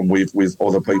to come with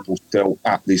other people still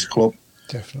at this club.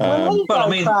 Definitely. But I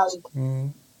mean, I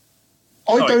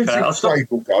don't think Craig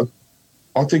will go.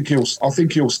 I think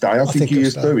he'll stay. I think he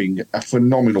is doing a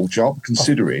phenomenal job,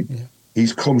 considering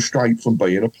he's come straight from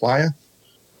being a player.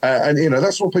 And, you know,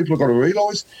 that's what people have got to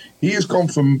realise. He has gone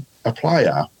from a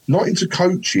player, not into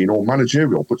coaching or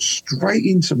managerial, but straight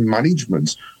into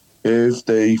management of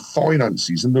the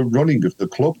finances and the running of the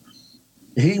club.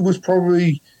 He was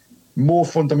probably more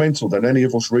fundamental than any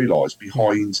of us realised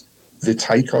behind the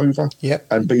takeover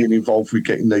and being involved with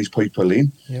getting these people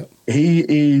in. He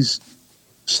is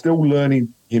still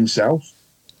learning himself.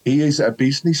 He is a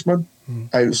businessman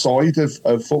outside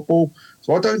of football.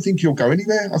 So I don't think he'll go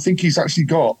anywhere. I think he's actually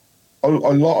got a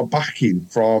lot of backing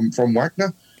from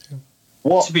Wagner.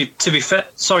 What? To be fair,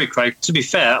 sorry, Craig. To be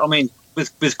fair, I mean,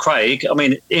 with Craig, I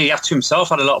mean, he had to himself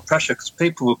had a lot of pressure because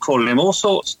people were calling him all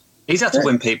sorts. He's had to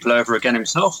win people over again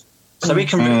himself. So he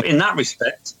can, in that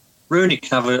respect, Rooney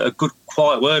can have a good,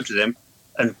 quiet word with him,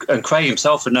 and Craig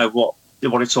himself would know what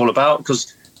it's all about.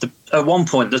 Because at one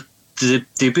point, the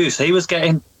abuse he was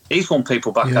getting, he's won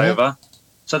people back over.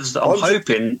 So I'm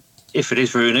hoping, if it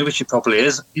is Rooney, which it probably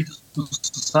is, he does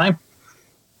the same.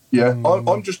 Yeah,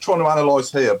 I'm just trying to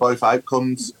analyse here both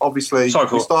outcomes. Obviously, we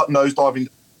start nosediving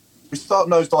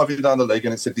down the league,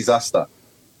 and it's a disaster.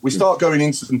 We start going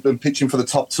into and pitching for the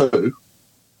top two.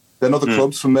 Then other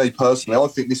clubs, for me personally, I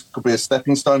think this could be a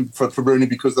stepping stone for Rooney,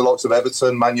 because the likes of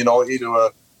Everton, Man United, who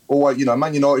are always, you know,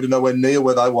 Man United are nowhere near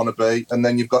where they want to be, and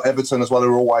then you've got Everton as well,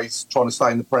 who are always trying to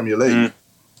stay in the Premier League.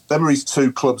 Them are his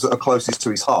two clubs that are closest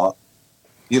to his heart.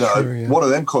 You know, one of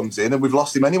them comes in, and we've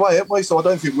lost him anyway, haven't we? So I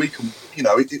don't think we can, you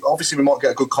know, obviously we might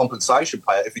get a good compensation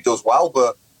payout if he does well,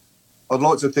 but I'd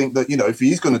like to think that, you know, if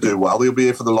he is going to do well, he'll be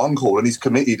here for the long haul, and he's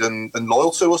committed and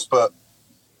loyal to us, but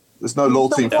there's no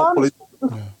loyalty in football.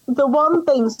 The one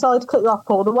thing, sorry to cut you off,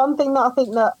 Paul, the one thing that I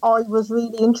think that I was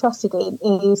really interested in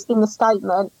is, in the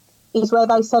statement, is where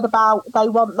they said about they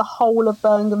want the whole of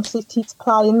Birmingham City to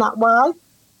play in that way.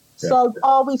 So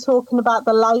are we talking about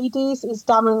the ladies? Is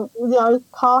Darren, you know,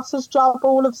 Carter's job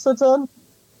all of a sudden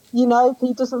you know, if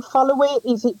he doesn't follow it,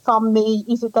 is it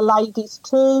the ladies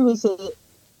too? Is it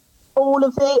all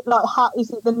of it? Like, is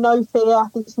it this no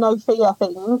fear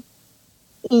thing?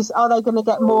 Are they going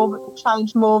to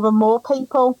change more and more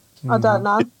people? I don't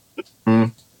know.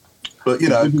 But, you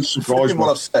know,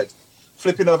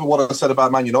 flipping over what I said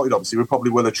about Man United, obviously, we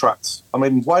probably will attract. I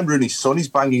mean, Wayne Rooney's son is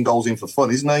banging goals in for fun,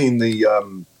 isn't he? In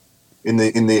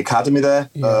the academy there.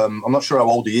 Yeah. I'm not sure how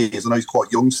old he is. I know he's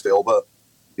quite young still, but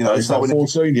you know, he's not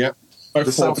 14 yet. You know,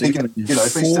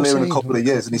 if he's still here in a couple of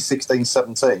years and he's 16,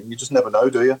 17, you just never know,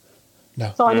 do you?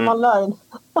 No. Sign him on loan.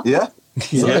 Yeah.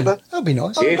 That'd be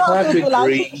nice.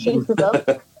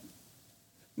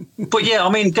 But yeah, I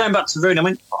mean, going back to Rooney, I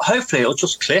mean, hopefully it'll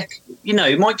just click. You know,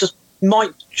 it might just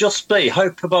be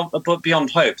hope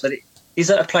beyond hope that it is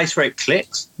at a place where it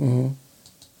clicks. Mm-hmm.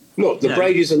 Look, the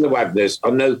Bradys and the Wagners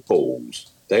are no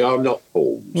fools. They are not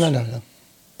fools. No.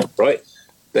 Right?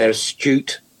 They're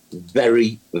astute,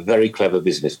 very, very clever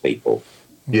business people.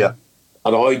 Yeah.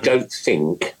 And I don't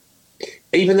think,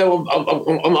 even though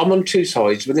I'm on two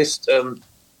sides with this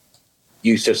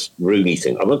Eustace Rooney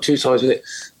thing, I'm on two sides with it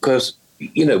because,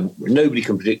 you know, nobody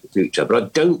can predict the future, but I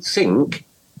don't think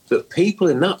that people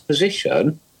in that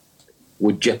position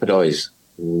would jeopardise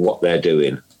what they're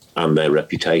doing and their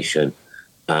reputation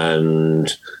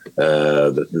and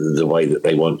the way that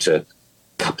they want to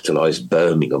capitalise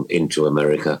Birmingham into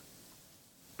America.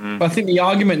 I think the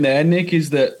argument there, Nick, is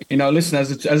that, you know, listen,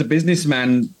 as a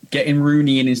businessman, getting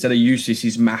Rooney in instead of Eustace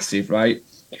is massive, right?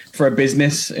 For a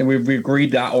business, and we've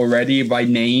agreed that already by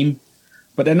name.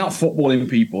 But they're not footballing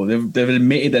people. They've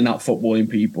admitted they're not footballing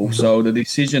people. So the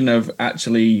decision of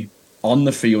actually on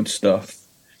the field stuff,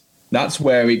 that's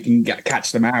where it can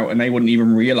catch them out, and they wouldn't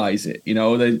even realise it. You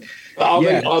know,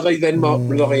 are they then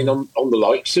relying on the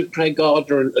likes of Craig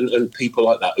Gardner and people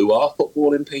like that who are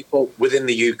footballing people within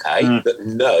the UK that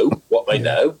know what they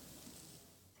know?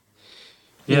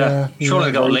 Yeah, surely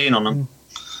they've got to lean on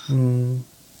them.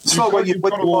 So when you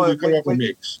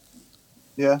mix.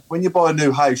 Yeah, when you buy a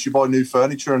new house, you buy new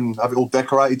furniture and have it all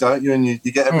decorated, don't you? And you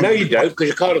get everything. No, you don't, because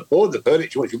you can't afford the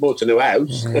furniture once you bought a new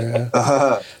house. Yeah.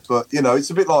 But, you know, it's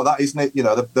a bit like that, isn't it? You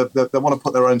know, they want to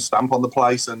put their own stamp on the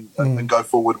place and go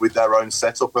forward with their own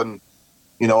setup. And,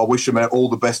 you know, I wish them all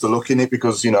the best of luck in it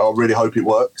because, you know, I really hope it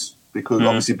works. Because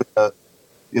obviously,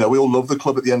 you know, we all love the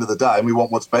club at the end of the day and we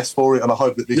want what's best for it. And I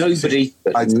hope that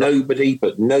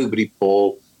nobody,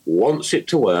 Paul, wants it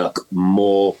to work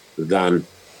more than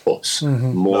us,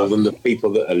 more than the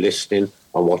people that are listening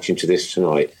and watching to this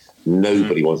tonight.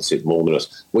 Nobody wants it more than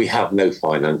us. We have no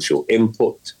financial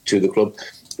input to the club.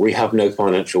 We have no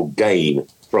financial gain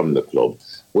from the club.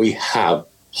 We have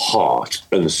heart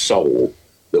and soul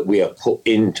that we have put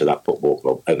into that football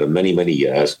club over many, many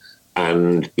years.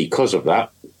 And because of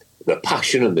that, the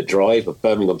passion and the drive of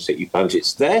Birmingham City fans,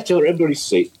 it's there to everybody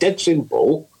see. Dead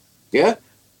simple, yeah?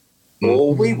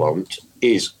 All we want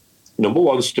is, number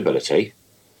one, stability,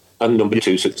 and number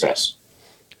two, success.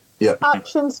 Yeah.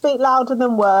 Actions speak louder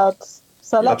than words.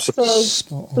 So let's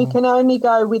see. We can only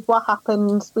go with what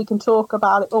happens. We can talk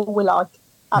about it all we like.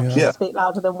 Actions speak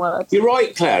louder than words. You're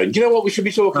right, Claire. And do you know what we should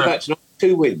be talking about tonight?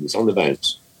 2 wins on the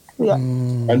bounce. Yeah.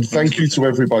 And thank you to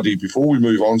everybody. Before we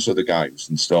move on to the games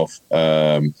and stuff,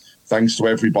 thanks to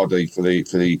everybody for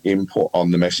the input on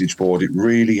the message board. It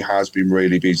really has been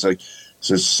really busy.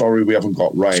 So sorry we haven't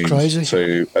got range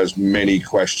to as many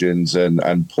questions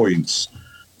and points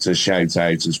to shout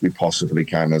out as we possibly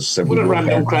can. As Pick one at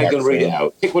random, Craig, and read it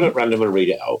out. Pick one at random and read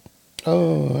it out.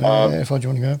 If I do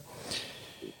you want to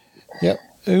go. Yep.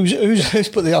 Who's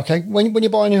put the okay? When you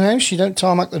buy a new house, you don't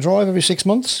tarmac the drive every 6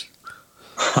 months.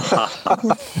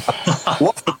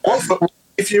 Watford,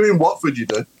 if you're in Watford, you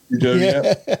do. You do,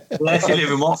 yeah. If you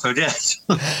live in Watford, yes.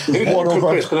 Can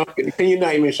you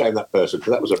name and shame that person?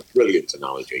 Because that was a brilliant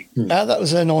analogy. That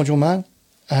was Nigel Mann.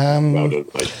 Well done,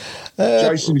 mate.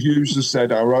 Jason Hughes has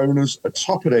said our owners are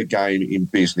top of their game in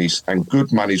business and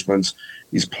good management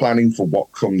is planning for what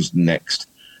comes next.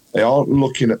 They aren't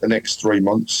looking at the next 3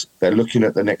 months. They're looking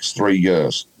at the next 3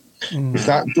 years. If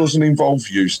that doesn't involve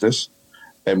Eustace,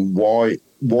 then why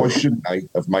shouldn't they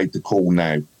have made the call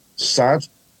now? Sad,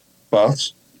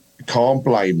 but you can't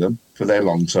blame them for their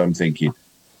long-term thinking.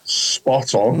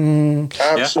 Spot on.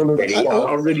 Absolutely. Yeah.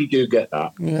 I really do get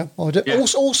that. Yeah, I do. Yeah.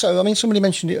 Also, I mean, somebody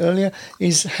mentioned it earlier,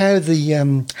 is how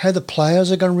the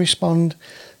players are going to respond.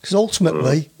 Because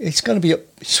ultimately, it's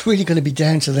really going to be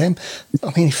down to them.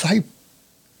 I mean,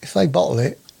 if they bottle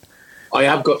it, I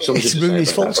have got something to say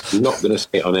about that. I'm not going to say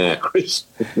it on air, Chris.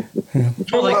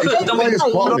 Well, they could.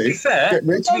 To be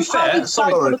fair,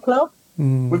 sorry.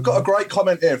 We've got a great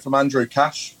comment here from Andrew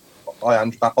Cash. Hi,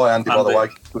 Andy, by the way.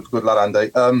 Good lad,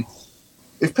 Andy.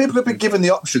 If people had been given the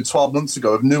option 12 months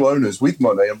ago of new owners with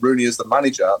money and Rooney as the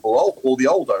manager, or the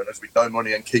old owners with no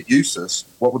money and keep Eustace,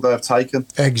 what would they have taken?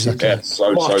 Exactly. Yeah,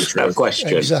 so true. No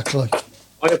question. Exactly.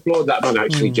 I applaud that man,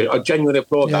 actually. I genuinely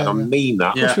applaud that. I mean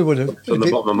that. Of course we would have. From the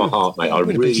bottom of my heart, mate. I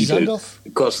really do.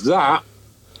 Because that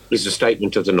is a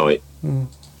statement of the night.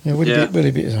 Yeah, would have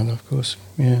bit his hand off, of course.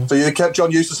 Yeah. So you kept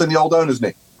John Eustace and the old owners,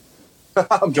 Nick?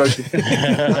 I'm joking.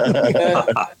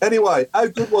 Anyway, how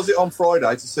good was it on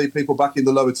Friday to see people back in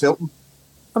the lower Tilton?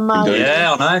 Amazing.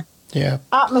 Yeah, I know. Yeah.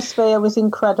 Atmosphere was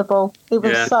incredible. It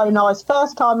was so nice.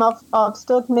 First time I've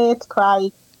stood near to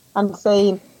Craig and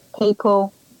seen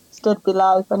people stood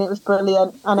below, and it was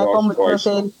brilliant. And everyone was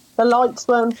buzzing. The lights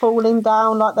weren't falling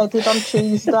down like they did on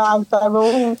Tuesday. They were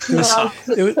all,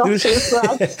 there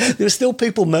were still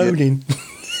people moaning.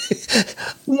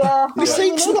 Yeah. My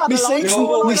seat's not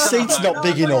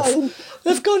big enough.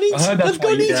 They've gone in. I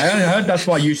heard that's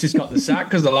why Eustace got the sack,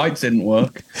 because the lights didn't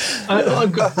work.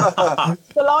 The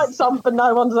lights on, but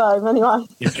no one's home anyway.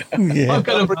 Yeah. I've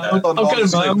got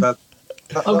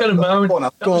a moment.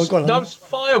 Go on. Those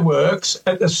fireworks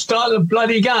at the start of the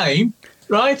bloody game,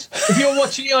 right? If you're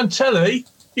watching it on telly,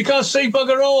 you can't see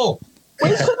bugger all.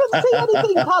 We couldn't see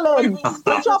anything, Callum.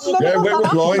 Good job none of us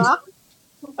had asthma.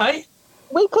 Hey?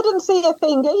 We couldn't see a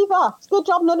thing either. It's good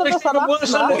job none of us had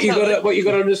asthma. What you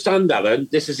got to understand, Alan,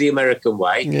 this is the American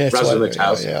way. Rather than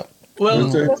house. Yeah. Well,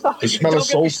 the smell of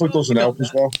sulphur doesn't help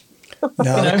as well.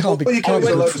 No, it can't be. I went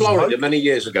to Florida many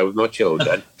years ago with my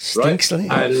children. Stinks, right?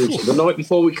 doesn't it? And the night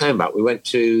before we came back, we went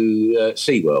to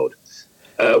SeaWorld.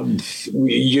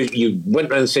 You went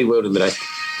around SeaWorld in the day.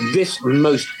 This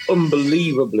most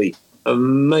unbelievably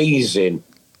amazing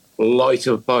light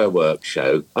and fireworks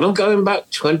show, and I'm going back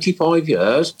 25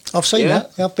 years. I've seen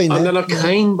that. I've been there. And then I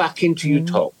came back into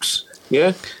Eustace,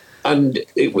 and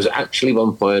it was actually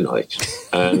bonfire night.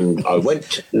 And I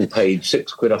went and paid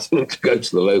 £6, I think, to go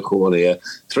to the local one here.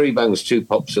 3 bangs, 2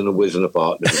 pops, and a whiz and a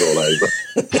fart, and it was all over.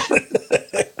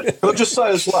 Can I just say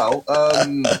as well, I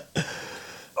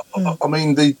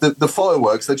mean, the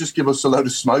fireworks, they just give us a load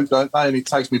of smoke, don't they? And it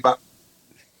takes me back.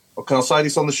 Can I say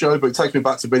this on the show? But it takes me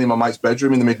back to being in my mate's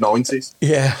bedroom in the mid-90s.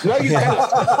 Yeah. No, you can't.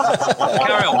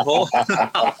 Carry on, Paul. No,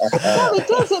 it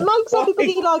does. It makes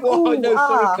everybody like, I know,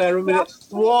 sorry, Claire, a minute.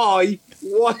 Why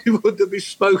would there be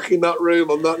smoke in that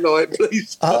room on that night,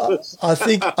 please? I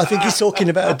think he's talking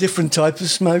about a different type of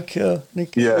smoke,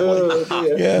 Nick.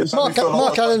 Yeah.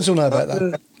 Mark Allens will know about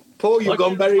that. Paul, you've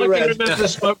gone very red. I can remember the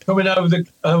smoke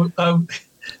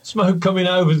coming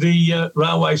over the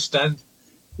railway stand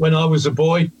when I was a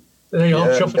boy. The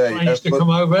old train used to come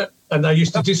over, and they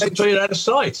used to disappear out of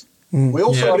sight. We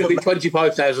also It'd be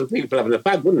 25,000 people having a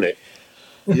fag, wouldn't it?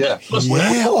 Yeah. We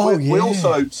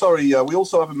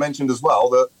also haven't mentioned as well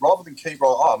that rather than keep right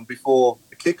on before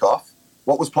the kick-off,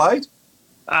 what was played?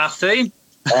 Our theme.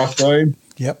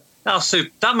 Yep.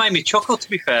 That made me chuckle, to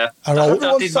be fair.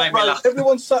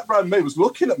 Everyone sat around me, was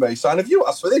looking at me, saying, "Have you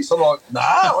asked for this?" I'm like, "No,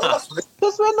 I didn't ask for this."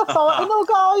 Because we're in the final,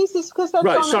 guys. It's because they're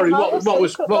Right, sorry,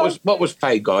 what was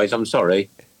played, guys? I'm sorry.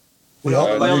 We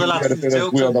are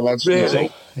the lads.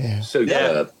 Really? Yeah.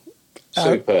 Superb.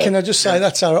 Superb. Can I just say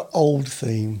that's our old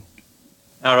theme?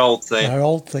 Our old theme.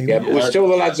 Yeah, but we're still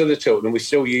the lads of the Tilton, and we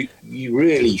still you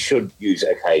really should use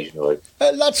it occasionally.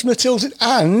 Lads from the Tilton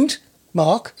and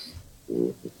Mark.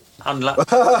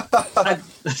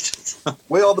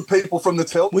 We are the people from the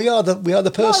Tilton. We are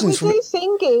the persons. We do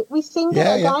sing it. We sing it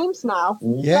at games now.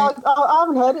 Yeah. Like, I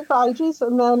haven't heard it for ages,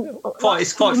 and then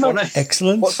It's quite funny.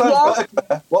 Excellent. What sounds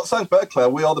better, Claire?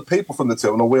 We are the people from the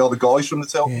Tilton, or we are the guys from the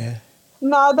Tilton? Yeah.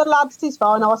 No, the lads is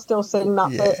fine. I still sing that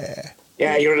bit.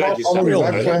 Yeah, you're a lad yourself. We're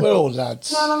all lads.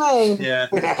 You know what I mean? Yeah.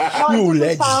 Like, does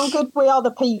it sound good? We are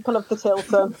the people of the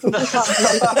Tilton. We are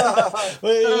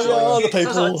the That's like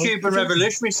people. a Cuban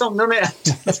Revolutionary song, doesn't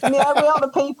it? Yeah, we are the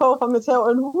people from the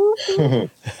Tilton.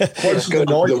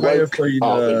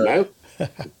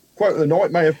 Quote of the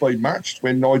night may have been matched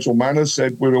when Nigel Manners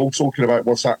said we're all talking about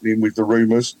what's happening with the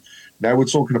rumours. Now we're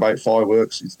talking about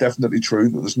fireworks. It's definitely true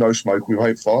that there's no smoke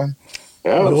without fire.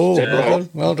 Well done.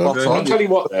 I'll tell you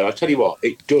what, though.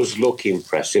 It does look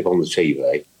impressive on the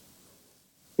TV.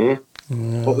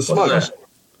 What the smoke?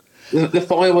 The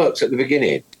fireworks at the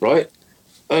beginning, right?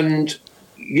 And,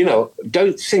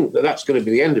 don't think that that's going to be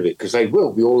the end of it, because they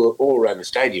will be all around the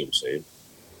stadium soon.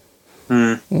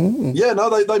 Yeah,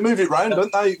 no, they move it round,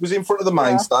 don't they? It was in front of the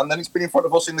main stand, then it's been in front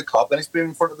of us in the Cup, then it's been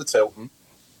in front of the Tilton.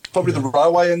 Probably the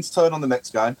railway ends turn on the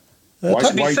next game.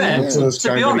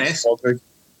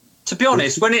 To be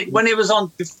honest, when it was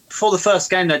on before the first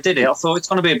game they did it, I thought it's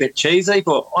going to be a bit cheesy,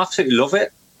 but I absolutely love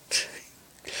it.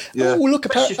 Yeah. Oh, look,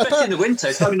 Especially in the winter,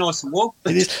 it's very nice and warm.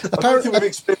 it is.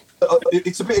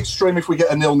 It's a bit extreme if we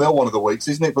get a 0-0 one of the weeks,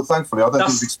 isn't it? But thankfully, I don't think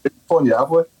we've experienced one yet, have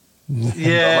we?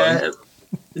 Yeah.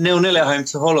 0-0 at home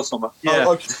to Hull or something. Yeah.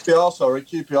 Oh, QPR, sorry.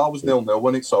 QPR was 0-0,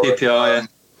 wasn't it? Sorry. QPR,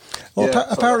 Well,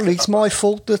 apparently it's my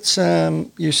fault that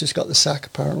Eustace got the sack,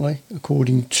 apparently,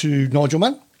 according to Nigel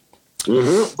Mann.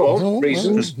 Well,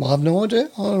 reasons. I have no idea.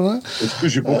 I don't know. It's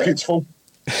because your bucket's full.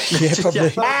 Yeah, probably.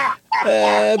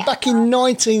 Back in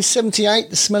 1978,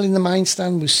 the smell in the main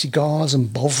stand was cigars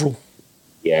and Bovril.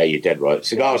 Yeah, you're dead right.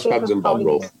 Cigar spugs and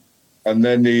Bovril. And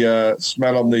then the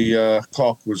smell on the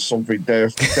cock was something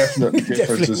definitely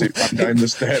different as it went down the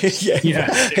steps.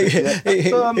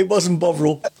 It wasn't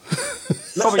Bovril.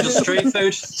 Probably just street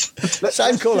food.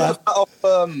 Same colour.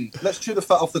 Let's chew the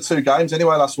fat off the two games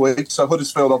anyway last week. So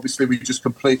Huddersfield, obviously, we just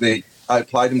completely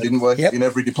outplayed them, didn't we? Yep. In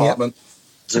every department.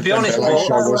 To be honest,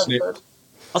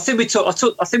 I think we took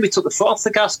the foot off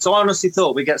the gas. So I honestly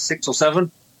thought we'd get 6 or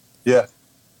 7. Yeah.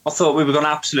 I thought we were going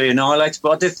to absolutely annihilate,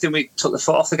 but I did think we took the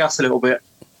foot off the gas a little bit.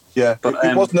 Yeah, but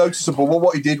it was noticeable. Well,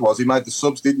 what he did was he made the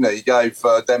subs, didn't he? He gave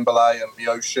Dembele and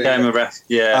Miyoshi. Gave him a rest,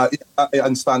 yeah.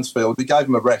 And Stansfield. He gave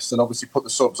him a rest and obviously put the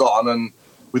subs on. And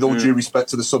with all due respect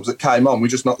to the subs that came on, we're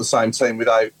just not the same team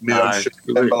without Miyoshi,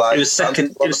 Dembele. It was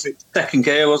second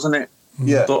gear, wasn't it?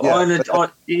 Yeah. But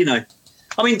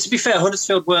I mean, to be fair,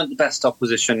 Huddersfield weren't the best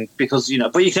opposition because,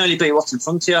 but you can only beat what's in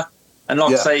front of you. And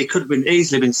like I say, it could have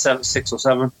easily been 6 or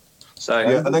 7. So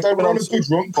and they were on a good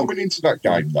run coming into that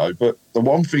game, though. But the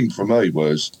one thing for me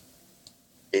was,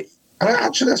 and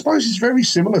actually, I suppose it's very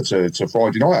similar to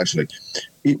Friday night. Actually,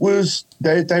 it was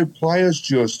their players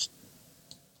just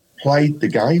played the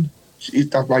game.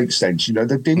 If that makes sense, they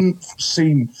didn't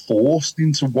seem forced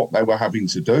into what they were having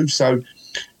to do. So,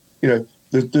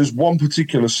 there's one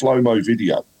particular slow-mo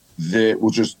video that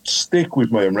will just stick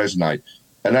with me and resonate.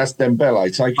 And that's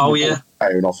Dembele taking the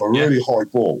ball off a really high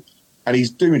ball. And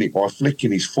he's doing it by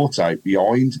flicking his foot out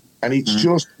behind. And it's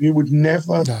just, you would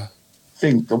never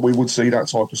think that we would see that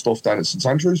type of stuff down at St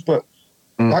Andrews. But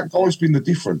that guy's been the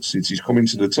difference since he's come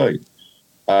into the team.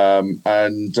 I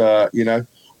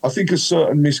think a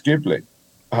certain Miss Giblin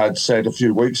had said a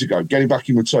few weeks ago, getting back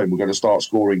in the team, we're going to start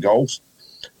scoring goals.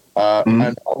 And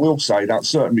I will say that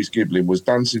certain Miss Giblin was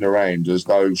dancing around as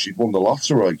though she'd won the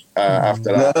lottery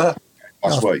after that.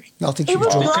 Last week. I think he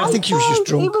was drunk. I think he was just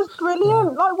drunk. He was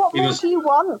brilliant. Like, what more do you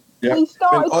want? Yeah. He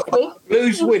started quick.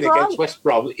 Blues win against West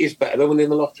Brom is better than winning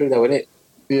the lottery, though, isn't it?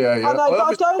 Yeah. I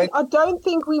know, but I don't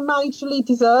think we majorly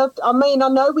deserved. I mean, I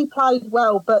know we played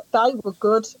well, but they were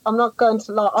good. I'm not going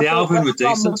to lie. The Albion were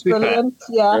decent, to be fair.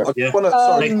 Yeah.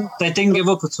 They didn't give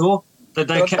up at all. They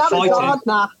kept fighting.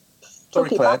 Sorry,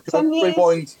 Claire.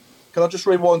 Can I just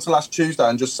rewind to last Tuesday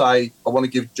and just say I want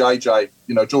to give JJ,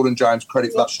 Jordan James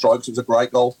credit for that strike. It was a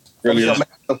great goal. Brilliant.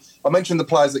 I mentioned the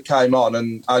players that came on,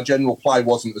 and our general play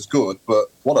wasn't as good. But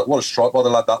what a strike by the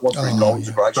lad that was for his goal. It was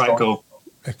a great strike. Goal.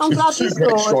 I'm glad he Two great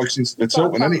scored. strikes into the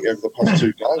Tilton, hasn't he, over the past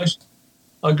 2 games?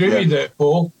 I agree with you there,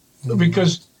 Paul,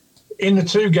 because in the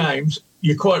 2 games,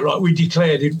 you're quite right. We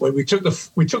declared it when we took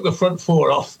the front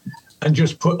 4 off and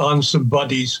just put on some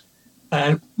bodies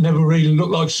and never really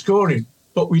looked like scoring,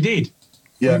 but we did.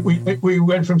 Yeah, we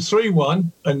went from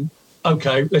 3-1 and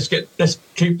okay, let's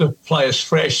keep the players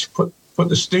fresh, put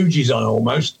the Stooges on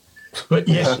almost. But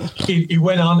yes, he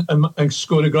went on and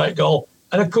scored a great goal.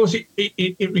 And of course, it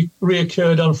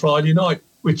reoccurred on Friday night.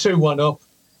 We're 2-1 up,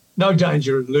 no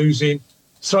danger of losing.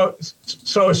 Throw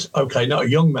us, okay, not a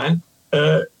young man,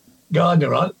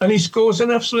 Gardner on, and he scores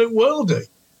an absolute worldie.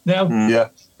 Now,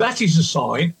 that is a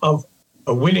sign of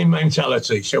a winning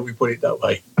mentality, shall we put it that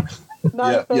way?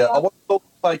 No, I want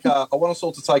us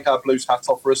all to take our Blues hat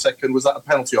off for a second. Was that a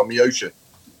penalty on Miyoshi?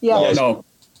 Yeah. No.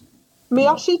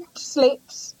 Miyoshi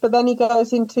slips, but then he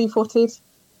goes in 2-footed.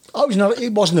 Oh, no,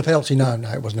 it wasn't a penalty. No,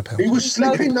 it wasn't a penalty. He was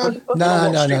slipping, no.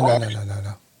 No.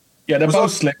 Yeah, they're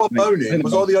both slipping.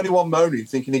 Was I the only one moaning,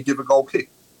 thinking he'd give a goal kick?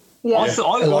 Yeah. A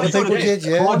lot of people did,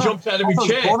 yeah. I jumped out of my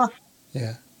chair.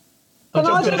 Yeah. Can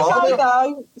I just say,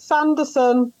 though,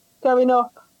 Sanderson going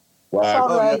up. Wow.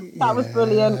 Sorry, that was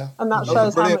brilliant. And that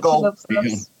shows how much he loves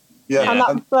us. Yeah. And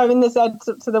that throwing the Zeds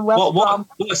up to the West Brom.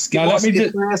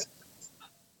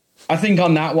 I think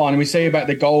on that one, we say about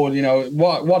the goal,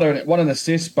 what an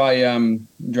assist by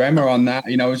Dremer on that.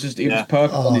 It was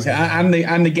perfect.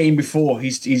 And the game before,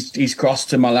 he's crossed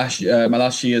to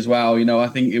Malashi as well. I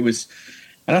think it was,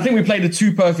 and I think we played the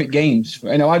 2 perfect games.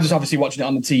 I just obviously watching it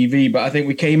on the TV, but I think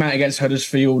we came out against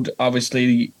Huddersfield,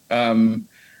 obviously,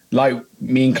 like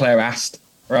me and Claire asked,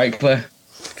 right, Claire?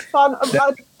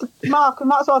 Mark, we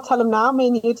might as well tell him now. Me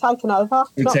and you taking over.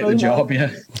 We take the job,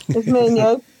 yeah. It's me and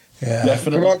you. Yeah.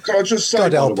 Definitely. Can I just say,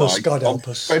 God by help the us, way, God I'm help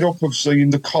us. fed up of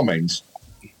seeing the comments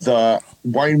that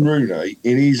Wayne Rooney,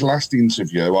 in his last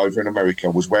interview over in America,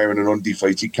 was wearing an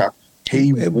undefeated cap.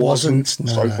 It wasn't.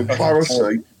 No, So for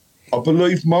clarity, I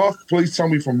believe, Mark, please tell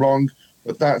me if I'm wrong,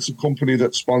 but that's a company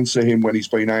that sponsor him when he's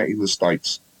been out in the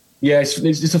States. Yeah,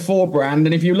 it's a 4 brand,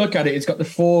 and if you look at it, it's got the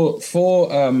four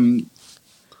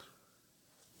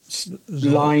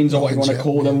lines, or what you want to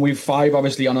call them, with 5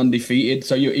 obviously on undefeated.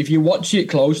 So if you watch it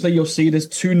closely, you'll see there's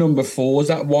 2 number 4s.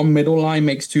 That one middle line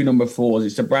makes 2 number 4s.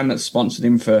 It's a brand that's sponsored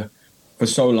him for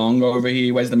so long over here.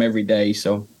 He wears them every day.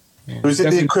 So is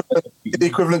it the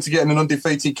equivalent to getting an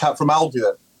undefeated cap from Aldi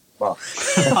then? Well.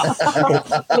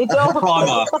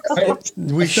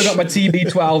 We still got my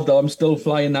TB12 though. I'm still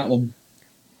flying that one.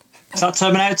 Is that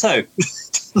Terminator 2?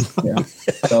 Yeah.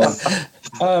 So,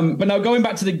 but now going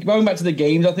back to the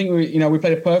games, I think we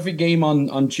played a perfect game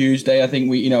on Tuesday. I think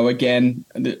we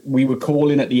were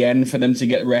calling at the end for them to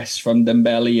get rest from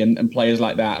Dembele and players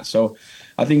like that. So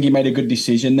I think he made a good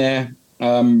decision there.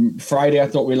 Friday, I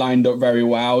thought we lined up very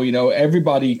well.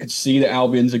 Everybody could see that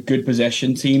Albion's a good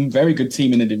possession team, very good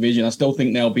team in the division. I still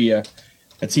think they'll be a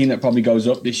team that probably goes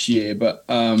up this year, but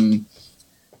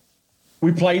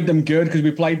we played them good because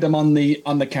we played them on the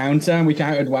counter, and we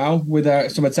countered well with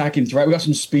some attacking threat. We got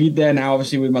some speed there now,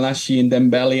 obviously with Malachi and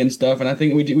Dembele and stuff. And I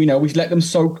think we let them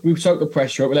soak the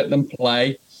pressure up. We let them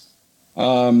play.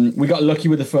 We got lucky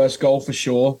with the first goal for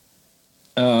sure,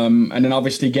 and then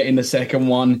obviously getting the second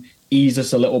one eased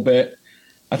us a little bit.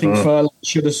 I think Thurling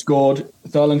should have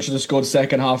scored.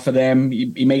 Second half for them.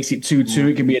 He makes it 2-2.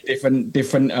 It can be a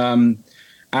different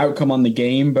outcome on the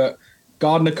game, but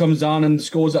Gardner comes on and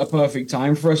scores at a perfect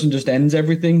time for us and just ends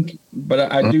everything.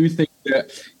 But I do think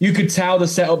that you could tell the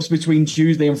setups between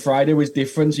Tuesday and Friday was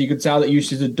different. So you could tell that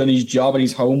Eustace had done his job and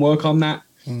his homework on that.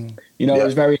 It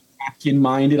was very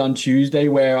attacking-minded on Tuesday,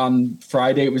 where on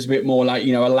Friday it was a bit more like,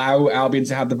 allow Albion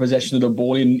to have the possession of the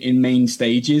ball in main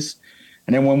stages.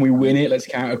 And then when we win it, let's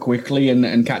counter quickly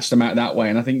and catch them out that way.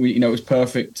 And I think it was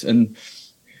perfect. And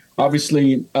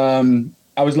obviously,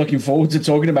 I was looking forward to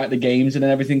talking about the games, and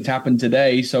then everything's happened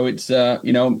today. So it's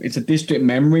it's a distant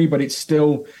memory, but it's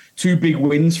still 2 big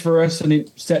wins for us, and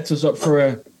it sets us up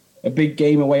for a big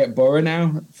game away at Borough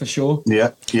now, for sure.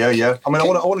 Yeah. I mean, I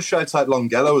want to shout out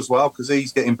Longello as well, because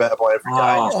he's getting better by every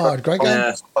game. Great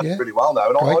game. He's really well now.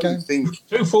 And I think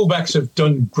 2 fullbacks have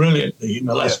done brilliantly in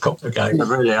the last couple of games. They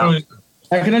really are.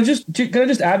 Can I just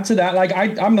add to that? Like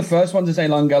I'm the first one to say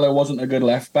Longello wasn't a good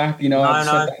left back. I've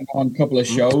said that on a couple of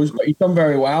shows, but he's done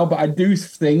very well. But I do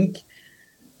think,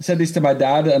 I said this to my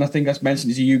dad, and I think I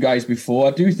mentioned it to you guys before.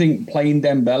 I do think playing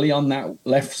Dembele on that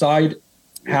left side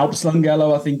helps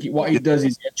Longello. I think what he does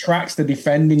is he attracts the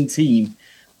defending team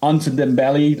onto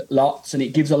Dembele lots, and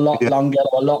it gives Longello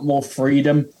a lot more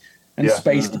freedom and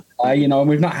space to play. And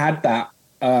we've not had that.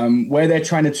 Where they're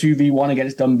trying to 2v1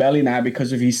 against Dembele now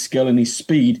because of his skill and his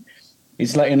speed,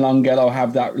 it's letting Longello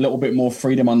have that little bit more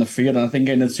freedom on the field. And I think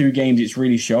in the 2 games, it's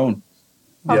really shown.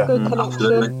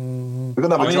 Absolutely.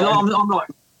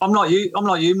 I'm not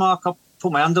you, Mark. I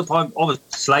put my hand up. I was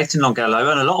slating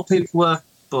Longello, and a lot of people were,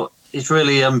 but he's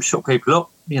really shut people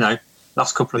up.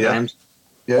 Last couple of games.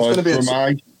 Yeah, it's going to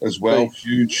be as well.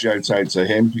 Huge shout out to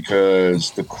him,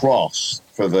 because the cross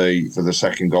for the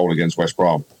second goal against West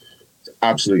Brom,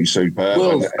 absolutely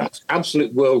superb.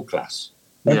 Absolute world class.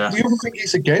 Yeah. The other thing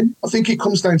is, again, I think it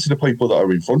comes down to the people that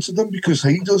are in front of them, because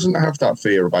he doesn't have that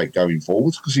fear about going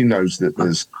forward, because he knows that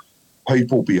there's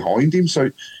people behind him.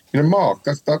 So, Mark,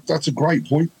 that's a great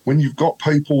point. When you've got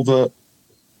people that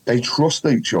they trust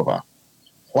each other,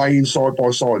 playing side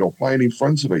by side or playing in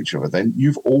front of each other, then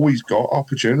you've always got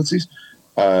opportunities.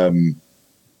 The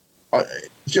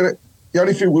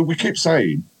only thing we keep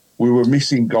saying, we were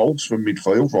missing goals from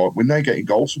midfield, right? We're now getting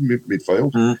goals from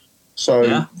midfield.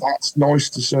 So that's nice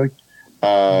to see.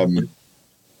 But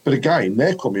again,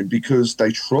 they're coming because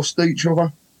they trust each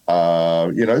other.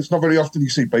 It's not very often you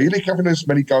see Bielik having as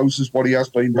many goals as what he has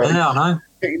been. But I know.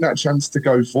 Getting that chance to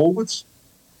go forwards.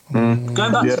 Going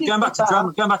back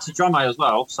to Drame as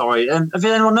well. Sorry, have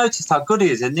anyone noticed how good he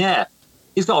is in the air?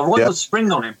 He's got a right good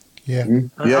spring on him. Yeah.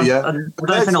 I don't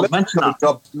think I'll mention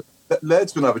that.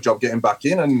 Laird's going to have a job getting back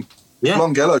in, and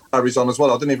Longello carries on as well.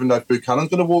 I don't even know if Buchanan's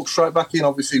going to walk straight back in.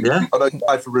 Obviously, I don't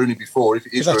play for Rooney before. If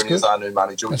it is Rooney as our new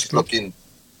manager, which is looking,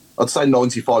 I'd say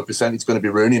 95% it's going to be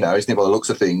Rooney now, isn't it, by the looks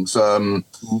of things? So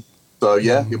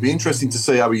it'll be interesting to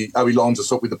see how he lines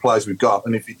us up with the players we've got,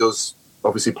 and if he does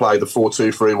obviously play the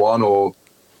 4-2-3-1 or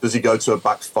Does he go to a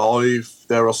back five?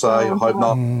 Dare I say? I hope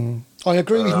not. I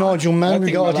agree with Nigel Mann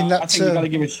regarding that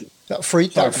free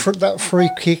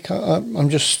kick. I'm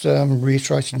just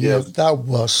reiterating. Yeah, that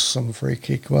was some free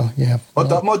kick. Well, yeah.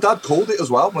 My dad called it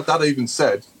as well. My dad even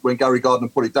said when Gary Gardner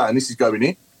put it down, this is going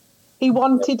in. He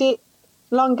wanted it.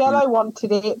 Longello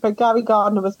wanted it, but Gary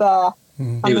Gardner was there.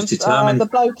 And he was determined. The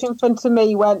bloke in front of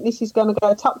me went, "This is going to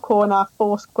go top corner,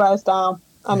 4 squares down,"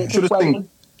 and it just went in.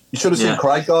 You should have seen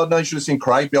Craig Gardner. You should have seen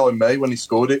Craig behind me when he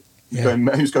scored it. He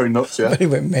was going nuts, yeah. He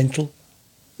went mental.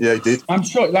 Yeah, he did. I'm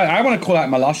sure. I want to call out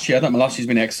Malachi. I thought Malachi's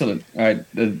been excellent.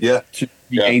 The 2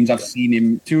 games I've seen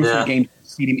him, 2 or 3 games I've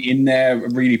seen him in there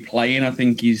really playing. I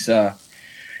think he's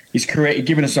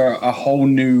given us a whole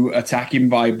new attacking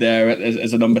vibe there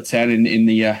as a number 10 in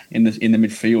the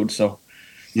midfield. So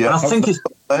yeah, I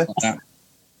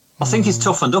think he's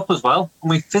toughened up as well. I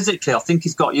mean, physically, I think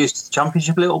he's got used to the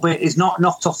Championship a little bit. He's not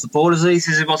knocked off the ball as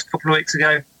easy as he was a couple of weeks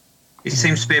ago. He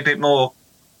seems to be a bit more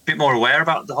aware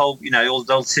about the whole, all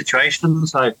the situation.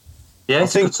 So, yeah,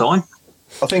 it's a good sign.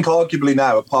 I think arguably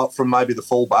now, apart from maybe the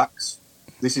full-backs,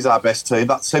 this is our best team.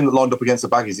 That team that lined up against the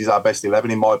Baggies is our best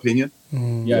 11, in my opinion.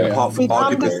 Apart from with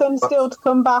Anderson still to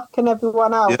come back and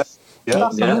everyone else. Yeah.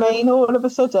 That's what I mean. All of a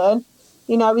sudden,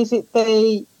 is it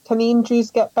can the injuries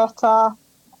get better?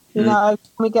 Can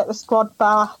we get the squad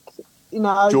back?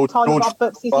 George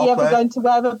Roberts, is he ever going to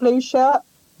wear a blue shirt?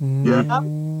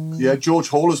 Yeah, George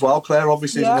Hall as well, Claire,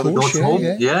 obviously. Yeah, George Hall.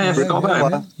 Yeah, forgot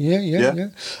about him.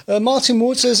 Yeah. Martin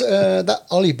Ward says that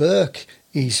Ollie Burke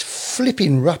is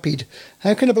flipping rapid.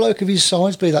 How can a bloke of his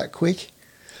size be that quick?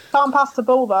 Can't pass the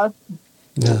ball, though.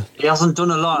 No. He hasn't done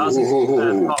a lot, has he?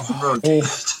 Apart from run.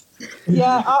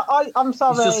 Yeah, I'm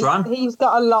sorry. He's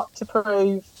got a lot to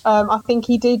prove. I think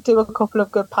he did do a couple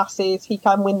of good passes. He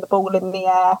can win the ball in the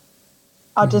air.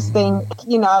 I just think,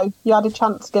 you had a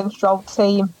chance against your old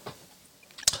team.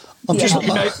 That's all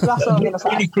I'm going to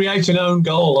say. He created an own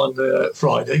goal on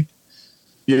Friday.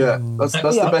 Yeah, that's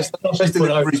the best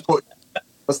delivery he's put.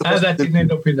 How that didn't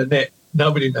end up in the net,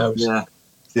 nobody knows.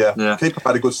 Yeah. Keeper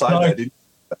had a good side there, didn't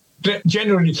he?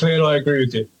 Generally, Claire, I agree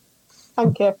with you.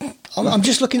 Thank you. I'm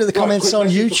just looking at the comments on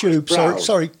YouTube.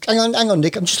 Sorry. Hang on,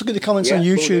 Nick. I'm just looking at the comments on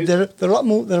YouTube. There are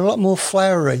a lot more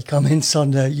flowery comments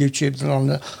on YouTube than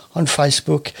on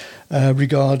Facebook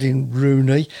regarding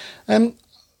Rooney.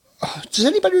 Does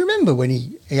anybody remember when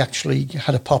he actually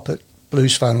had a pop at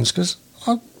Blues fans? Because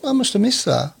I must have missed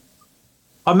that.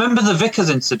 I remember the Vickers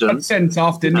incident. Got sent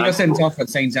off, didn't he? Got sent off at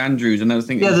St Andrews, and I was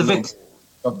thinking. Yeah,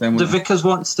 the Vickers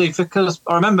want Steve Vickers.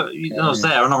 I remember I was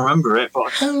there and I remember it.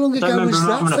 But how long ago was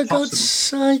that, for God's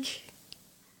sake?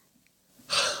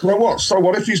 Well, what? So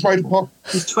what if he's made a pop?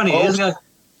 It's 20 years ago.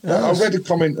 I read a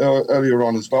comment earlier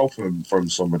on as well from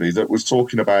somebody that was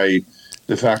talking about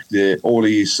the fact that all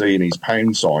he is seeing is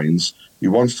pound signs. He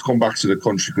wants to come back to the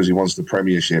country because he wants the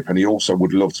Premiership, and he also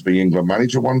would love to be England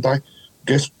manager one day.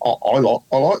 Guess I like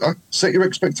that. Set your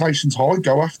expectations high.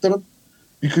 Go after them.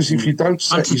 Because if you don't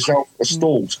set yourself a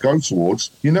stall to go towards,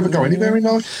 you never go anywhere in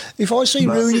life. If I see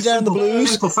Rooney down the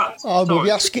Blues,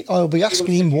 I'll be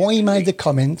asking him why he made the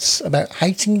comments about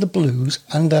hating the Blues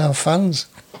and our fans.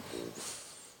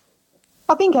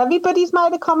 I think everybody's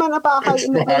made a comment about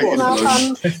hating the Blues and our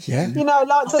fans. Yeah.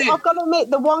 I've got to admit,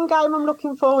 the one game I'm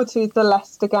looking forward to is the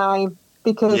Leicester game,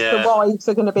 because the wives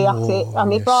are going to be at it,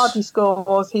 and if Vardy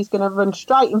scores, he's going to run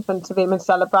straight in front of him and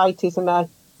celebrate, isn't he?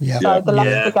 Yeah. So the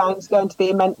Leicester game's going to be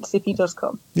immense if he does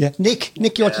come. Yeah. Nick,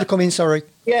 you wanted to come in, sorry.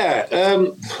 Yeah,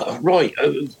 right.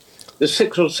 There's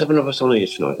 6 or 7 of us on here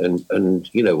tonight, and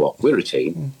you know what? We're a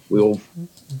team. We all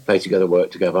play together,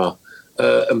 work together.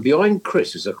 And behind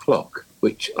Chris is a clock,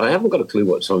 which I haven't got a clue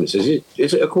what time it says.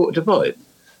 Is it 5:15?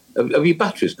 Have your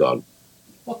batteries gone?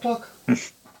 What clock?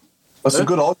 That's a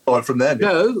good eyesight from there, Nick.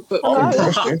 No, but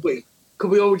could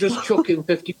we all just chuck in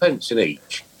 50 pence in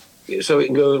each? So we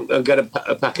can go and get a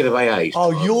packet of AAs.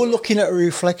 Oh, you're looking at a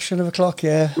reflection of a clock,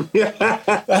 yeah.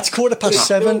 That's 7:15.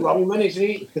 Still wrong, man, isn't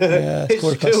it? Yeah, it's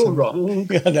still wrong.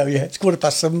 Yeah, no, it's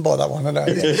 7:15 by that one, I know.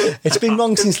 Yeah. It's been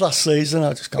wrong since last season.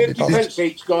 I just can't be bothered. 50 pence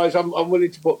each, guys. I'm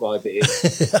willing to put my bit in.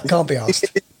 I can't be asked.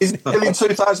 Is it still in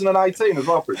 2018 as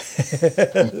well, Chris?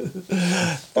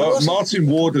 Martin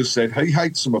Ward has said he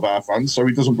hates some of our fans, so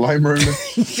he doesn't blame Rooney.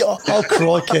 Oh,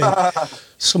 crikey.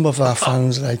 Some of our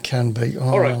fans, they can be. Oh,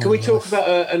 all right, can we talk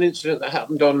about an incident that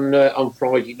happened on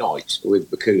Friday night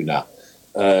with Bakuna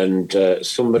and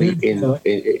somebody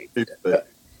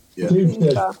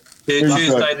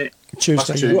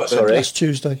Tuesday. What, sorry? That's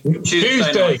Tuesday.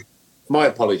 Tuesday. My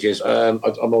apologies. I'm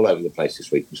all over the place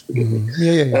this week. Just forgive me.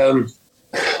 Yeah.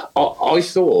 I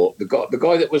thought the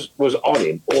guy that was on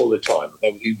him all the time,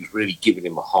 he was really giving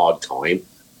him a hard time.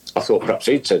 I thought perhaps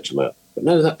he'd said something. But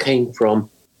no, that came from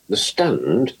the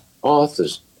stand,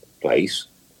 Arthur's place,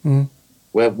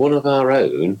 where one of our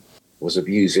own was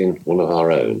abusing one of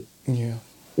our own. Yeah.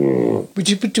 But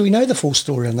do we know the full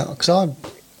story on that? Because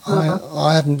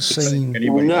I haven't seen.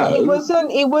 No.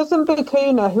 It wasn't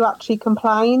Bakuna who actually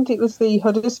complained. It was the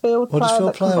Huddersfield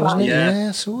player. Wasn't it? Yeah. Yeah,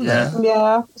 I saw that.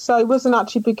 Yeah, so it wasn't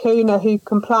actually Bakuna who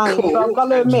complained. Cool. But I've got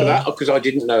to admit, Because I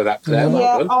didn't know that, Claire.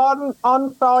 yeah,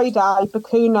 on Friday,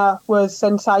 Bakuna was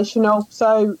sensational.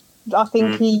 So I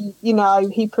think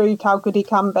he proved how good he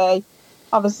can be.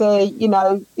 Obviously,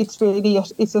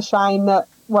 it's a shame that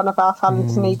one of our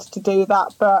fans needs to do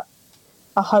that, but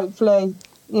hopefully,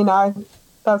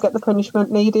 they'll get the punishment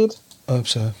needed. I hope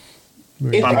so. If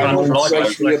Really. anyone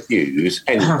racially abuse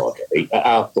anybody at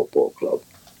our football club,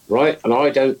 right, and I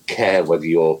don't care whether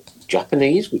you're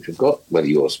Japanese, which we've got, whether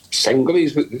you're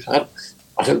Senegalese, which we've had,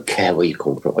 I don't care where you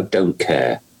come from. I don't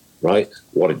care, right?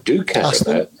 What I do care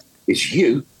about is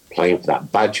you playing for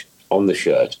that badge on the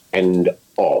shirt. End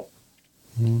of.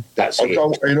 That's it.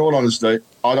 In all honesty,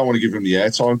 I don't want to give them the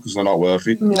airtime because they're not worth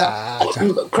it.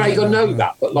 Craig, I know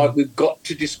that, but we've got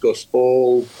to discuss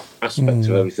all aspects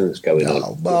of everything that's going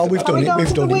on. Well, we've done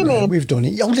it. We've done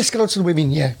it. Oh, let's get on to the women.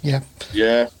 Yeah.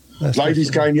 Ladies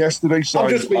game yesterday, so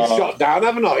I've just been shot down,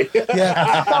 haven't I?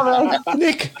 Yeah. Sorry.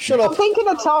 Nick, shut up. I'm thinking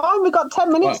of time. We've got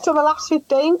 10 minutes till the last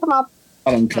 15. Come on.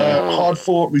 hard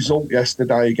fought result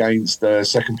yesterday against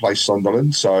second place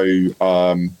Sunderland. So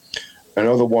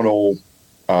another 1-1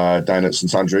 down at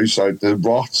St Andrews. So the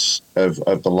rot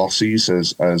of the losses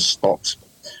has stopped.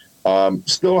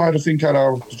 Still had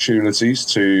our opportunities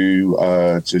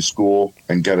to score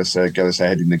and get us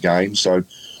ahead in the game. So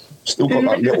still got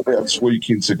that little bit of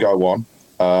tweaking to go on.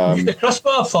 You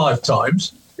crossbar 5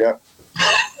 times. Yeah.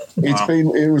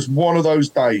 It was one of those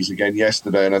days again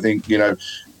yesterday, and I think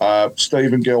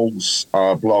Stephen Gill's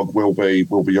blog will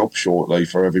be up shortly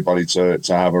for everybody to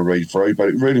have a read through. But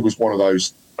it really was one of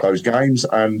those games,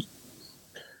 and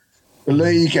the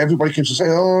league. Everybody keeps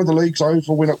saying, "Oh, the league's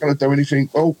over. We're not going to do anything."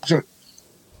 Well,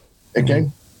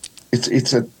 again,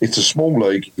 it's a small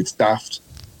league. It's daft.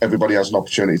 Everybody has an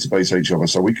opportunity to beat each other,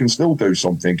 so we can still do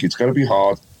something. It's going to be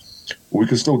hard, but we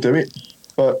can still do it.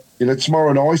 But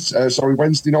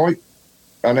Wednesday night,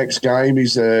 our next game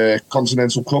is a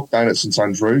Continental Cup down at St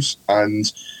Andrews,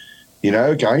 and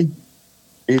again,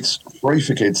 it's free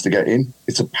for kids to get in.